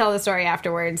had to tell the story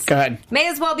afterwards. Go ahead. May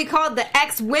as well be called the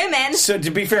X-Women. So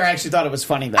to be fair, I actually thought it was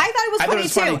funny though. I thought it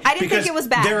was funny too. I didn't think it was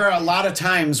bad. There are a lot of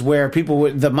times where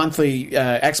the monthly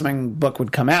X-Men book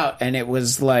would come out and it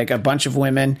was like a bunch of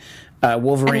women,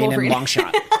 Wolverine and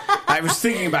Longshot. I was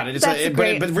thinking about it.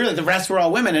 But really, the rest were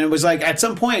all women, and it was like at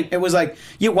some point, it was like,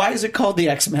 why is it called the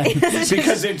X-Men?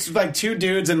 Because it's like 2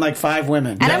 dudes and like 5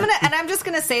 women. And I'm just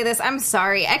gonna say this. I'm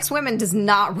sorry, X-Women does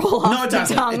not roll off the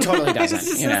tongue. It totally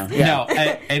doesn't. No,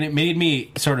 and it made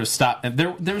me sort of stop.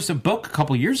 There was a book a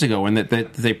couple years ago and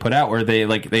that they put out where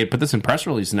they put this in press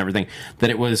release and everything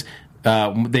that it was they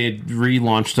had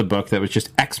relaunched a book that was just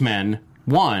X-Men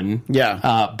 1,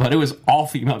 but it was all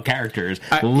female characters.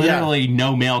 Literally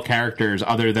no male characters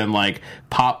other than like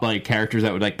characters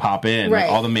that would like pop in. Right.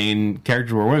 Like, all the main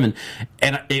characters were women,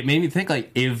 and it made me think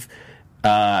like if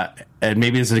and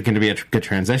maybe this is going to be a good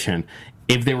transition.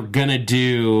 If they were gonna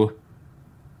do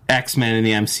X-Men in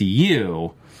the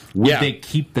MCU, would they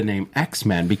keep the name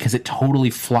X-Men because it totally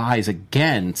flies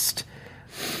against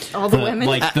all the women.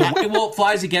 It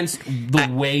flies against the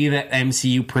way that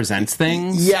MCU presents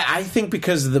things. Yeah, I think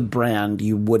because of the brand,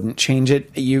 you wouldn't change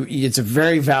it. It's a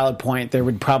very valid point. There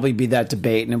would probably be that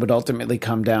debate, and it would ultimately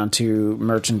come down to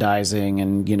merchandising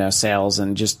and we're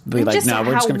just going to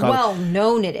call it. How well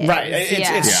known it is, right?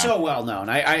 It's so well known.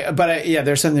 But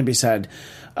there's something to be said.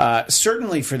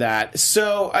 Certainly for that.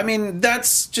 So, I mean,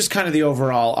 that's just kind of the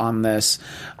overall on this.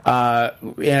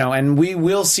 And we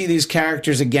will see these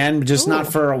characters again, just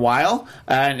not for a while.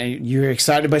 And you're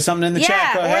excited by something in the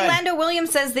chat? Go ahead. Orlando Williams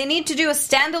says they need to do a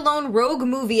standalone Rogue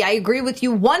movie. I agree with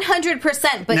you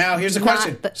 100%. But now, here's the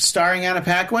question: starring Anna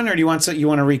Paquin, or do you want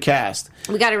to recast?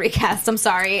 We got to recast. I'm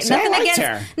sorry. So nothing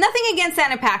against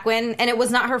Anna Paquin, and it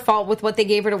was not her fault with what they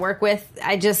gave her to work with.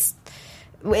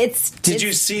 Did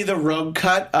you see the Rogue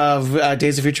cut of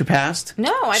Days of Future Past?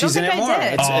 No, I don't think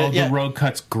I did. The Rogue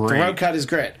cut's great. The Rogue cut is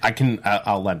great.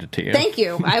 I'll lend it to you. Thank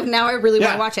you. Now I really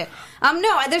want to watch it.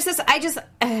 No, there's this.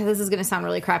 This is going to sound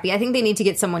really crappy. I think they need to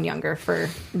get someone younger for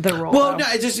the role. Well, no,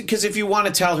 just because if you want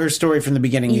to tell her story from the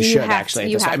beginning, you should actually.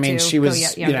 She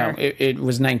was. It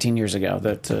was 19 years ago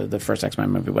that the first X-Men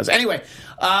movie was. Anyway,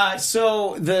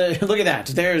 so look at that.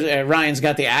 There's Ryan's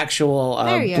got the actual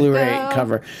Blu-ray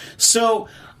cover. So.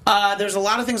 There's a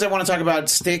lot of things I want to talk about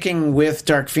sticking with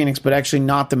Dark Phoenix, but actually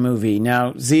not the movie.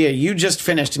 Now, Zia, you just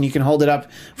finished, and you can hold it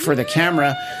up for the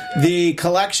camera. The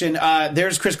collection,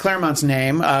 there's Chris Claremont's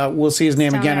name. We'll see his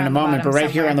name again in a moment, but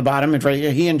right here on the bottom,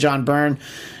 he and John Byrne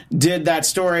did that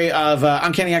story of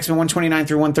Uncanny X-Men 129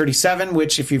 through 137,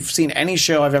 which if you've seen any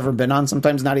show I've ever been on,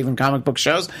 sometimes not even comic book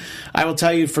shows, I will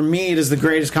tell you, for me, it is the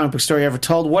greatest comic book story ever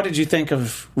told. What did you think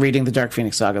of reading the Dark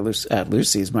Phoenix saga?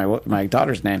 Lucy's my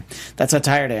daughter's name. That's how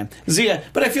tired I am. Zia,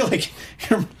 but I feel like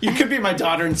you could be my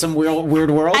daughter in some weird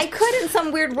world. I could in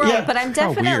some weird world, but I'm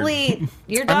definitely...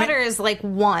 Your daughter is like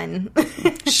 1.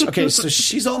 Okay, so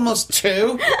she's almost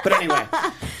 2, but anyway.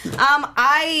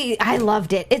 I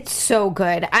loved it. It's so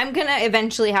good. I'm going to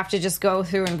eventually have to just go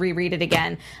through and reread it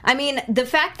again. I mean, the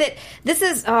fact that this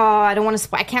is... I don't want to...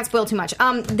 I can't spoil too much.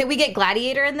 That we get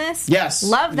Gladiator in this. Yes.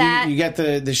 Love that. You get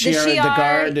the Shi'ar, the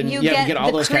guard, and you get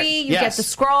all those characters. You get the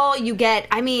Skrull, you get...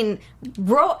 I mean,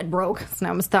 Rogue. Now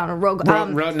I'm down a Rogue.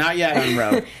 Rogue, not yet on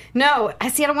Rogue. No. I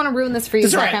don't want to ruin this for you,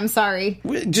 Zach. Right. I'm sorry.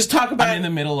 Just talk about... I'm in the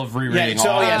middle of rereading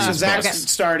so Zach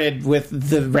started with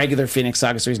the regular Phoenix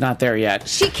saga, so he's not there yet.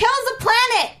 She kills a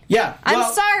planet! Yeah.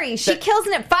 I'm sorry. She kills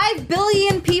 5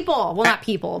 billion people. Well, not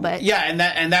people, but... Yeah,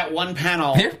 and that one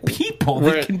panel... They're people.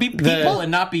 They can be people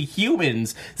and not be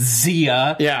humans.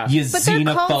 Zia, you but they're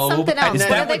called xenophobe. something else. Is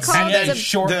that what Zia is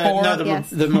short for? No,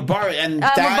 the Mabari.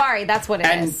 Mabari, that's what it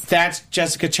is. And that's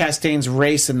Jessica Chastain's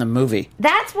race in the movie.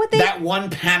 That's what they... That one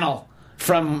panel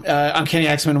from Uncanny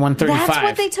X-Men 135. That's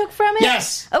what they took from it?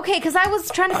 Yes. Okay, because I was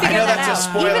trying to I figure know that that's out. a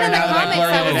spoiler Even in the now that I comics,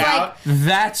 blurted I was it like, out.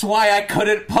 That's why I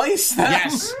couldn't place them.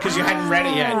 Yes, because you hadn't read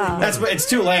it yet. It's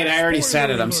too late. I already said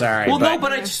it. I'm sorry. Well, no,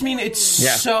 but I just mean it's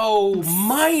so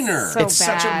minor. So it's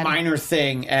such a bad. minor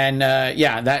thing, and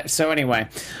so anyway,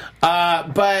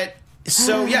 but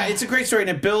so yeah, it's a great story, and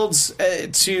it builds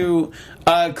to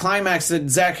a climax that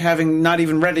Zach, having not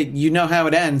even read it, you know how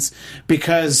it ends,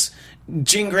 because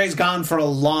Jean Grey's gone for a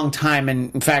long time,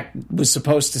 and in fact was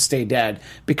supposed to stay dead,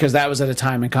 because that was at a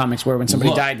time in comics where when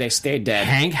somebody died, they stayed dead.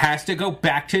 Hank has to go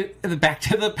back to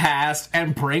the past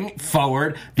and bring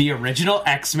forward the original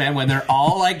X-Men when they're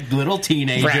all like little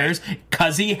teenagers,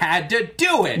 because he had to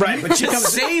do it. Right, but she to comes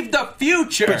save the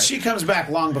future. But she comes back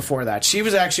long before that. She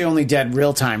was actually only dead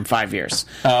real time 5 years.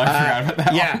 Oh, I forgot about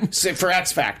that. Yeah, one. so for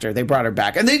X Factor, they brought her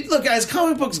back. And they look, as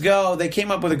comic books go, they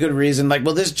came up with a good reason. Like,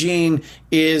 well, this Jean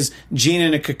is Jean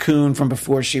in a cocoon from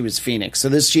before she was Phoenix.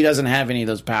 So she doesn't have any of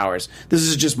those powers. This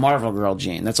is just Marvel Girl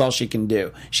Jean. That's all she can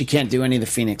do. She can't do any of the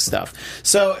Phoenix stuff.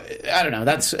 So, I don't know.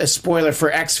 That's a spoiler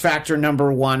for X Factor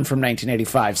 #1 from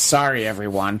 1985. Sorry,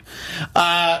 everyone.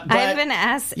 I've been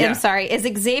asked, Yeah. I'm sorry, is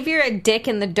Xavier a dick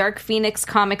in the Dark Phoenix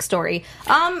comic story?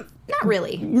 Not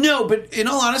really. No, but in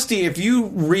all honesty, if you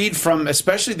read from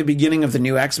especially the beginning of the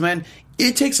new X-Men,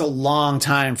 it takes a long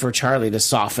time for Charlie to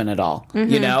soften it all.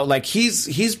 You know, like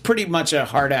he's pretty much a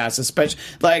hard ass, especially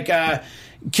like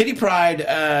Kitty Pryde.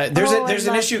 There's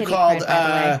an issue Kitty called Pryde,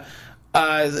 by the way.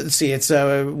 let's see, it's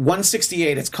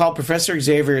 168. It's called Professor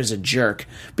Xavier is a Jerk,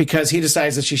 because he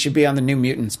decides that she should be on the New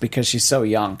Mutants because she's so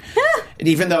young. And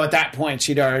even though at that point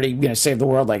she'd already saved the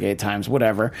world like 8 times,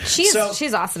 whatever. She's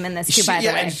awesome in this too, by the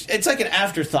way. And it's like an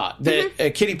afterthought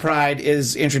that Kitty Pryde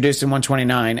is introduced in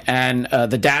 129 and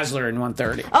the Dazzler in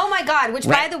 130. Oh my god, which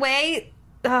by the way,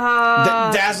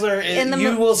 Dazzler is,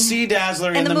 you will see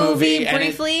Dazzler in the movie and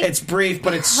briefly. it's brief,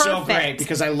 but it's so great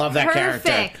because I love that character.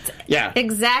 Perfect. Yeah,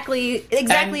 exactly and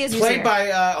as you played say. by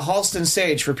Halston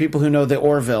Sage, for people who know the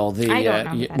Orville. I don't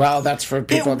know who that well, is. that's for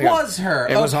people. It was her.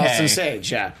 It was Okay. Halston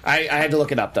Sage. Yeah, I had to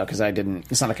look it up though because I didn't.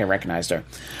 It's not like I recognized her.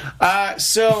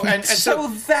 So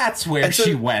that's where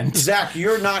she went. Zach,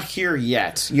 you're not here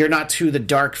yet. You're not to the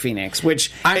Dark Phoenix,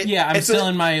 which I'm still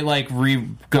in my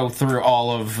go through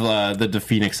all of the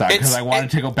Phoenix saga because I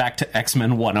wanted to go back to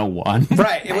X-Men 101.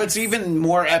 Right. It's even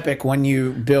more epic when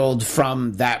you build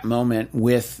from that moment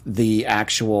with the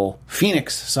actual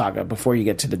Phoenix saga before you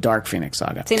get to the Dark Phoenix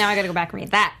saga. See, now I got to go back and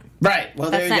read that. Right. Well,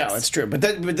 there That's you next. go. It's true. But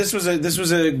this was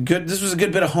a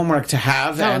good bit of homework to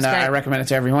have, That and was great. I recommend it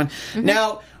to everyone.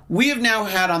 Now, we have now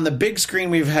had on the big screen,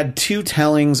 we've had 2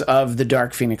 tellings of the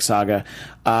Dark Phoenix saga,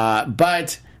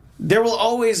 but there will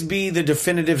always be the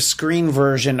definitive screen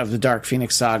version of the Dark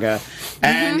Phoenix saga,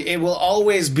 and it will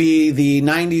always be the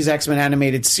 90s X-Men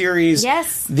animated series,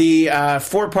 Yes. the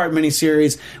 4-part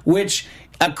miniseries, which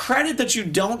a credit that you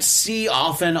don't see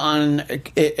often on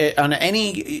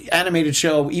any animated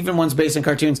show, even ones based on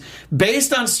cartoons,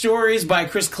 based on stories by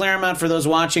Chris Claremont. For those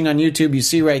watching on YouTube, you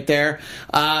see right there,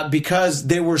 because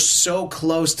they were so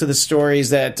close to the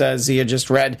stories that Zia just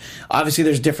read. Obviously,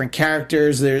 there's different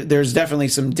characters. There's definitely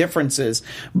some differences.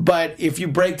 But if you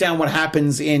break down what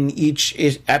happens in each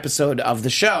episode of the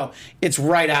show, it's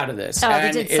right out of this. Oh, they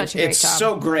And did such a great it's job.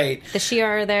 so great. The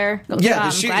Shi'ar are there.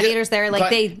 Yeah, Gladiators there.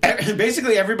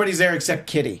 Basically everybody's there except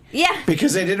Kitty. Yeah.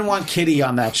 Because they didn't want Kitty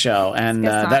on that show, and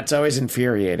Guess not. that's always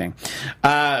infuriating.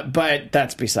 But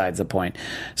that's besides the point.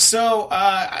 So,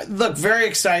 look, very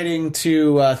exciting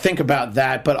to think about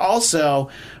that, but also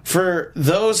for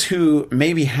those who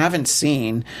maybe haven't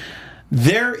seen,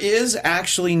 there is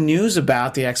actually news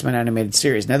about the X-Men animated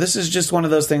series. Now, this is just one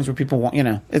of those things where people want,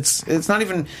 it's not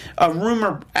even a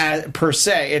rumor per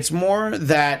se. It's more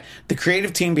that the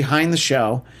creative team behind the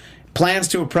show plans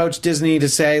to approach Disney to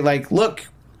say, look,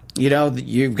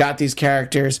 you've got these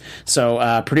characters.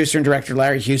 So producer and director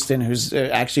Larry Houston, who's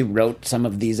actually wrote some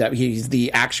of these, he's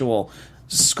the actual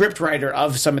script writer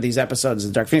of some of these episodes of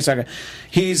the Dark Phoenix saga.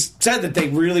 He's said that they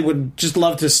really would just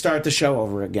love to start the show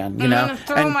over again. I'm gonna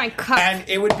throw my cup. And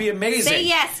it would be amazing. Say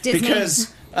yes, Disney.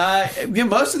 Because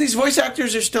most of these voice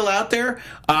actors are still out there.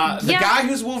 The guy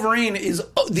who's Wolverine is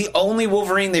the only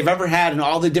Wolverine they've ever had in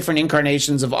all the different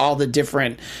incarnations of all the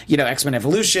different, X-Men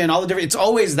Evolution, all the different. It's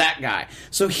always that guy.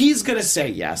 So he's going to say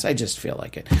yes. I just feel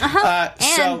like it.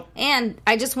 And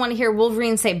I just want to hear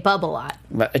Wolverine say "bub" a lot.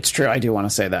 But it's true. I do want to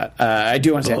say that. I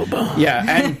do want to say that. Yeah.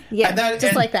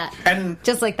 And, like that. And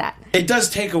just like that. It does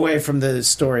take away from the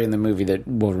story in the movie that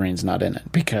Wolverine's not in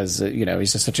it because,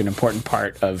 he's just such an important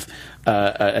part of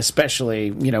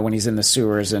especially when he's in the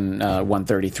sewers in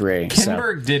 133.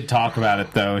 Kinberg did talk about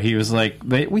it though. He was like,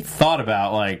 we thought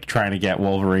about like trying to get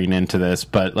Wolverine into this,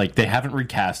 but like they haven't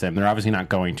recast him. They're obviously not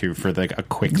going to for like a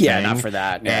quick thing. Not for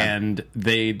that. Yeah. And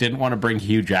they didn't want to bring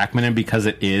Hugh Jackman in because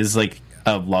it is like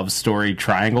a love story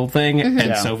triangle thing,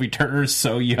 and Sophie Turner is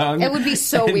so young. It would be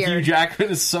so and weird. Hugh Jackman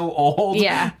is so old.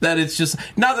 Yeah. That it's just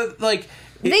not that like.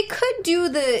 They could do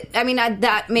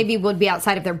that maybe would be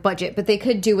outside of their budget, but they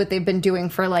could do what they've been doing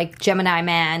for, like, Gemini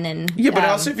Man and... Yeah, but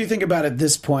also if you think about it at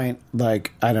this point,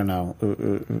 like, I don't know,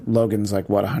 Logan's like,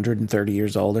 130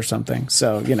 years old or something?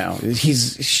 So,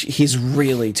 he's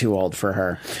really too old for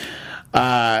her.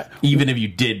 Even if you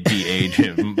did de-age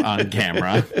him on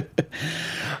camera.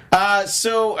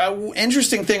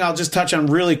 Interesting thing I'll just touch on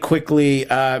really quickly.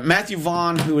 Matthew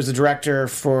Vaughn, who was the director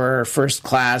for First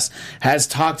Class, has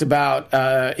talked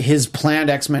about his planned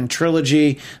X-Men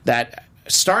trilogy that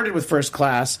started with First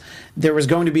Class. There was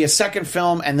going to be a second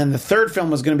film, and then the third film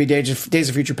was going to be Days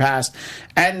of Future Past.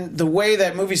 And the way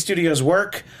that movie studios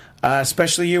work,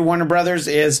 especially you, Warner Brothers,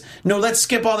 is, no, let's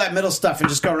skip all that middle stuff and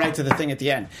just go right to the thing at the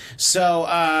end. So,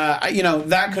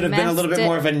 that could have been a little bit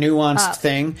more of a nuanced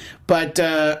thing. But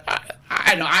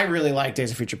I really like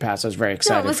Days of Future Past. I was very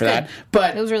excited for that.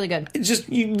 But it was really good. Just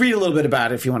you read a little bit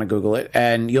about it if you want to Google it,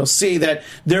 and you'll see that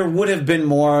there would have been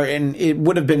more, and it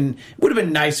would have been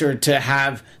nicer to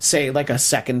have, say, like a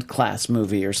second class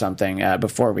movie or something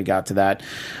before we got to that.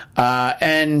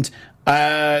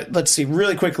 Let's see,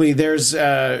 really quickly, there's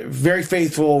very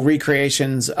faithful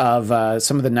recreations of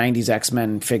some of the 90s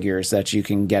X-Men figures that you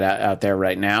can get out there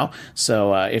right now.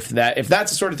 So if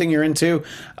that's the sort of thing you're into,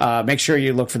 make sure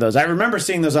you look for those. I remember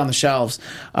seeing those on the shelves.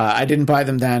 I didn't buy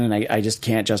them then, and I just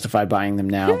can't justify buying them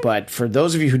now. But for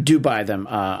those of you who do buy them,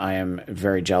 I am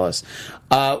very jealous.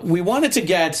 We wanted to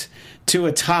get to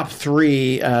a top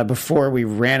three before we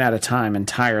ran out of time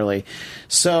entirely.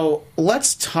 So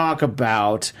let's talk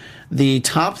about the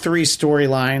top three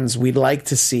storylines we'd like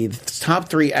to see, the top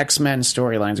three X-Men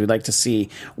storylines we'd like to see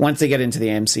once they get into the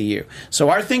MCU. So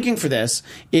our thinking for this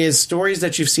is stories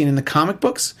that you've seen in the comic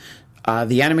books,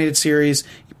 the animated series,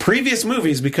 previous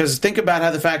movies, because think about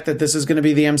how the fact that this is going to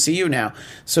be the MCU now.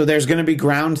 So there's going to be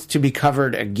ground to be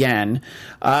covered again.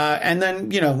 And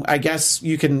then, I guess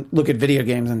you can look at video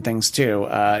games and things too,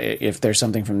 if there's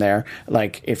something from there.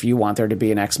 Like if you want there to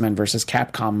be an X-Men versus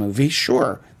Capcom movie,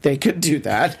 sure, they could do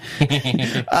that.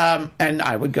 And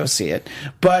I would go see it.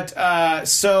 But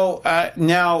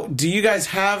now, do you guys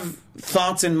have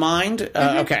thoughts in mind?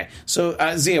 Okay. So,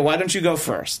 Zia, why don't you go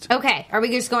first? Okay. Are we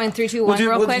just going 3, 2, 1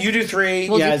 real quick? You do 3.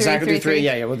 Zach will do 3.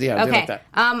 Yeah. We'll do okay. like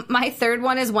that. My third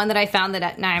one is one that I found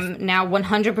that I'm now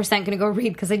 100% going to go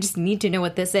read because I just need to know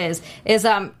what this is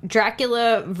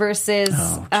Dracula versus...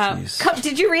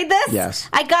 did you read this? Yes.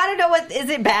 I got to know is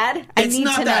it bad? It's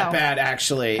not that bad,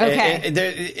 actually.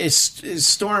 Okay.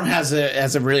 Storm has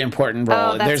a really important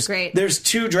role. Oh, that's great. There's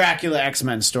 2 Dracula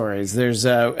X-Men stories. There's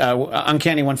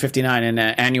Uncanny 159 and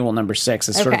Annual number 6.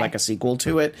 It's sort of like a sequel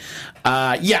to it.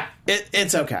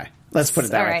 It's okay. Let's put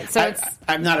it that way. All right, so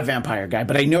I'm not a vampire guy,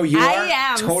 but I know you are. I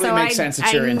am. Totally so makes sense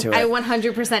that you're into it. I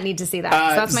 100% need to see that.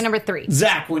 So that's my number 3.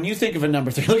 Zach, when you think of a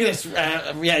number 3, look at this.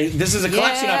 This is a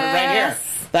collection of it right here.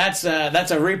 That's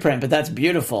a reprint, but that's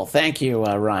beautiful. Thank you,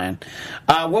 Ryan.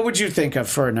 What would you think of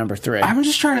for number 3? I'm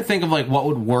just trying to think of like what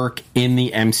would work in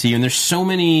the MCU, and there's so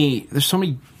many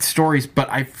stories, but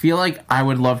I feel like I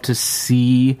would love to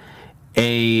see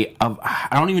I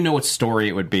don't even know what story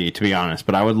it would be, to be honest,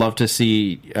 but I would love to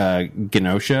see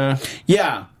Genosha.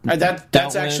 Yeah,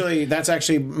 that's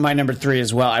actually my number 3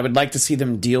 as well. I would like to see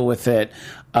them deal with it.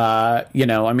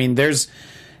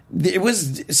 It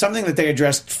was something that they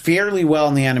addressed fairly well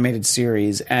in the animated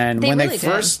series, and when they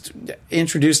first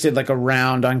introduced it, like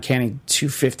around Uncanny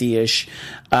 250-ish,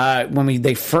 when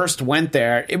they first went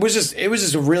there, it was just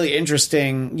a really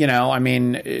interesting.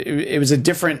 It was a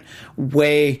different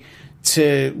way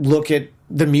to look at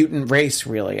the mutant race,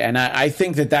 really, and I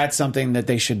think that's something that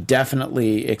they should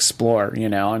definitely explore.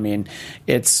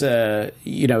 It's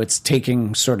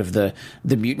taking sort of the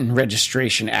Mutant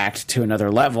Registration Act to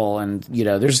another level, and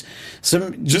there's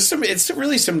it's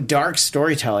really some dark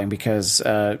storytelling because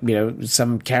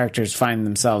some characters find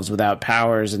themselves without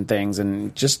powers and things,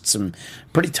 and just some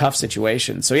pretty tough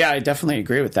situations. So yeah, I definitely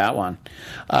agree with that one.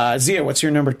 Zia, what's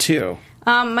your number 2?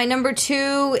 My number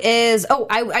 2 is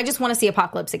I just want to see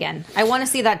Apocalypse again. I want to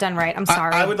see that done right. I'm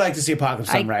sorry. I would like to see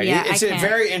Apocalypse done right. Yeah, it's a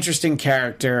very interesting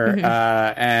character,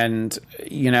 and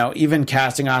even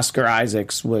casting Oscar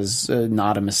Isaacs was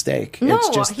not a mistake. No, it's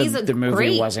just he's the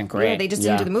movie wasn't great. Yeah, they just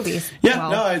didn't do the movies. Yeah,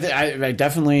 no, I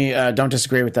definitely don't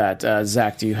disagree with that.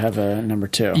 Zach, do you have a number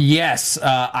 2? Yes,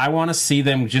 I want to see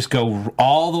them just go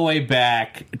all the way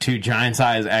back to Giant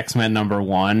Size X-Men number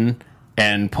 1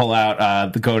 and pull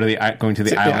out going to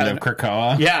the island of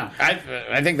Krakoa. Yeah,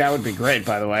 I think that would be great.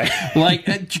 By the way,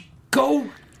 go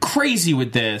crazy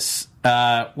with this.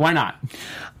 Why not?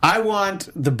 I want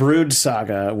the Brood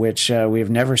saga, which we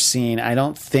have never seen. I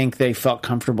don't think they felt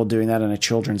comfortable doing that in a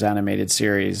children's animated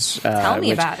series. Tell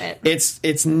me about it.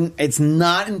 It's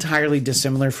not entirely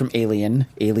dissimilar from Aliens.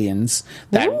 It's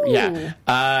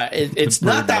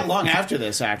not that long after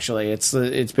this. Actually, it's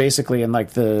basically in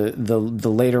like the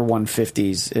later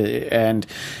 150s, and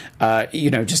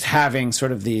just having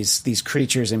sort of these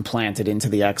creatures implanted into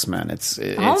the X-Men. It's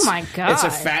oh my god, it's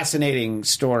a fascinating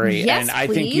story, yes, and I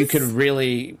please. think you could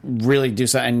really do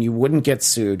something, and you wouldn't get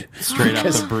sued. Straight up,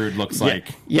 the Brood looks like.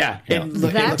 Yeah. It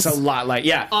looks a lot like.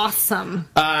 Yeah, awesome.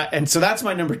 And so that's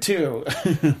my number 2.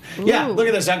 Yeah, look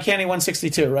at this, Uncanny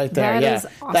 162 right there. That yeah, is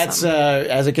awesome. That's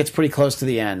as it gets pretty close to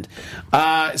the end.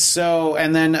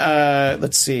 And then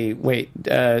let's see. Wait,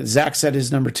 Zach said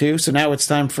his number 2, so now it's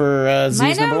time for Z's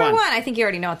my number 1. I think you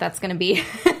already know what that's going to be.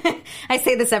 I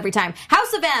say this every time.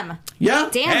 House of M. Yeah,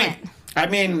 damn it. I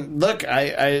mean, look,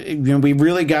 we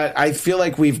really got. I feel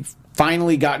like we've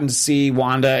finally gotten to see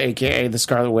Wanda, aka the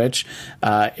Scarlet Witch,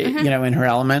 in her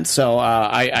element. So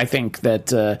I think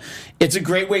that it's a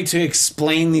great way to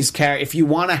explain these characters. If you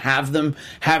want to have them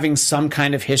having some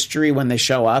kind of history when they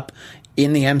show up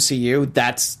in the MCU,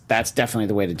 that's definitely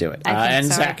the way to do it. And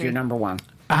so, Zach, you're number 1.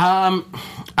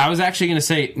 I was actually going to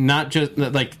say not just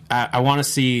I want to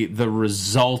see the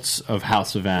results of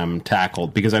House of M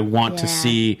tackled, because I want to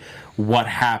see what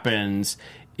happens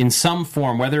in some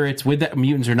form, whether it's with the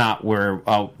mutants or not, where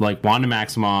like Wanda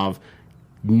Maximoff,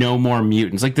 no more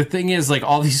mutants. Like the thing is, like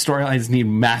all these storylines need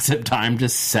massive time to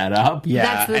set up. Yeah,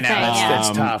 that's the thing. That's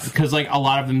tough because like a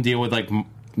lot of them deal with like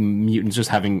mutants just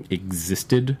having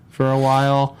existed for a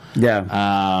while.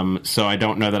 Yeah. So I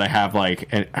don't know that I have I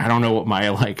don't know what my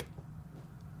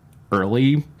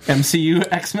early MCU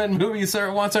X-Men movies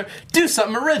wants to do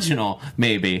something original,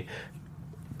 maybe.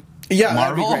 Yeah,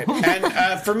 Marvel? that'd be great.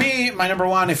 And for me, my number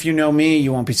 1, if you know me,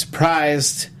 you won't be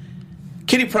surprised.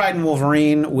 Kitty Pryde and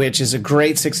Wolverine, which is a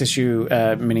great 6-issue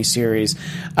miniseries.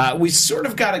 We sort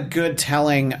of got a good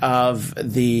telling of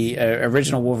the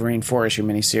original Wolverine 4-issue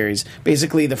miniseries.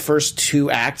 Basically, the first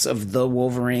 2 acts of the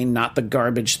Wolverine, not the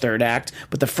garbage 3rd act,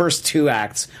 but the first 2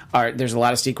 acts there's a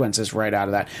lot of sequences right out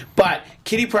of that. But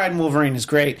Kitty Pryde and Wolverine is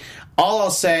great. All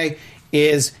I'll say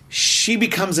is she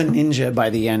becomes a ninja by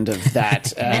the end of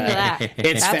that.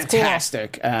 It's That's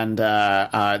fantastic. Cool. And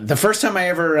the first time I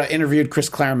ever interviewed Chris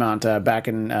Claremont back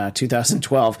in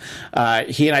 2012,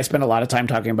 he and I spent a lot of time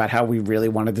talking about how we really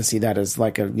wanted to see that as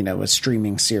like a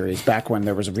streaming series back when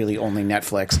there was really only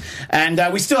Netflix. And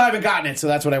we still haven't gotten it, so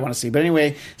that's what I want to see. But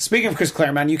anyway, speaking of Chris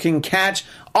Claremont, you can catch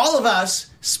all of us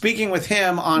speaking with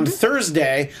him on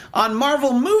Thursday on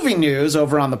Marvel Movie News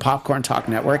over on the Popcorn Talk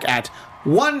Network at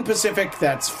 1 Pacific,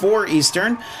 that's 4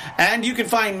 Eastern. And you can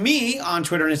find me on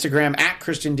Twitter and Instagram at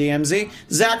ChristianDMZ.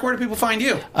 Zach, where do people find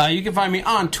you? You can find me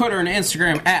on Twitter and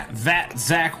Instagram at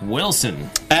ThatZachWilson.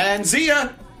 And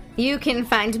Zia? You can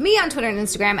find me on Twitter and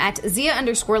Instagram at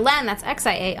Zia_Len, that's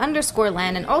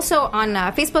XIA_Len, and also on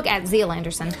Facebook at Zia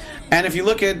Landerson. And if you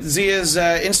look at Zia's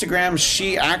Instagram,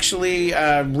 she actually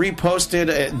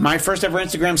reposted my first ever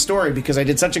Instagram story because I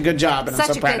did such a good job, and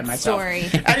I'm so proud of myself. Story.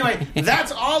 Anyway,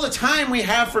 that's all the time we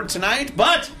have for tonight,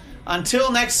 but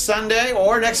until next Sunday,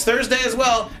 or next Thursday as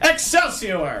well,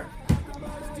 Excelsior!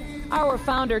 Our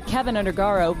founder, Kevin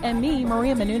Undergaro, and me,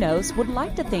 Maria Menounos, would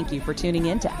like to thank you for tuning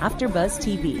in to AfterBuzz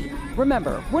TV.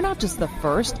 Remember, we're not just the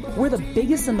first, we're the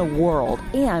biggest in the world,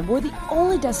 and we're the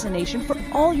only destination for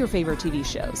all your favorite TV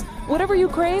shows. Whatever you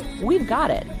crave, we've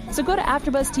got it. So go to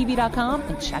AfterBuzzTV.com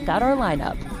and check out our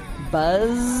lineup.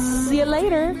 Buzz you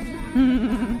later.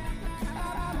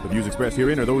 The views expressed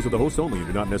herein are those of the hosts only and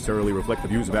do not necessarily reflect the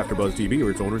views of AfterBuzz TV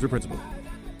or its owners or principals.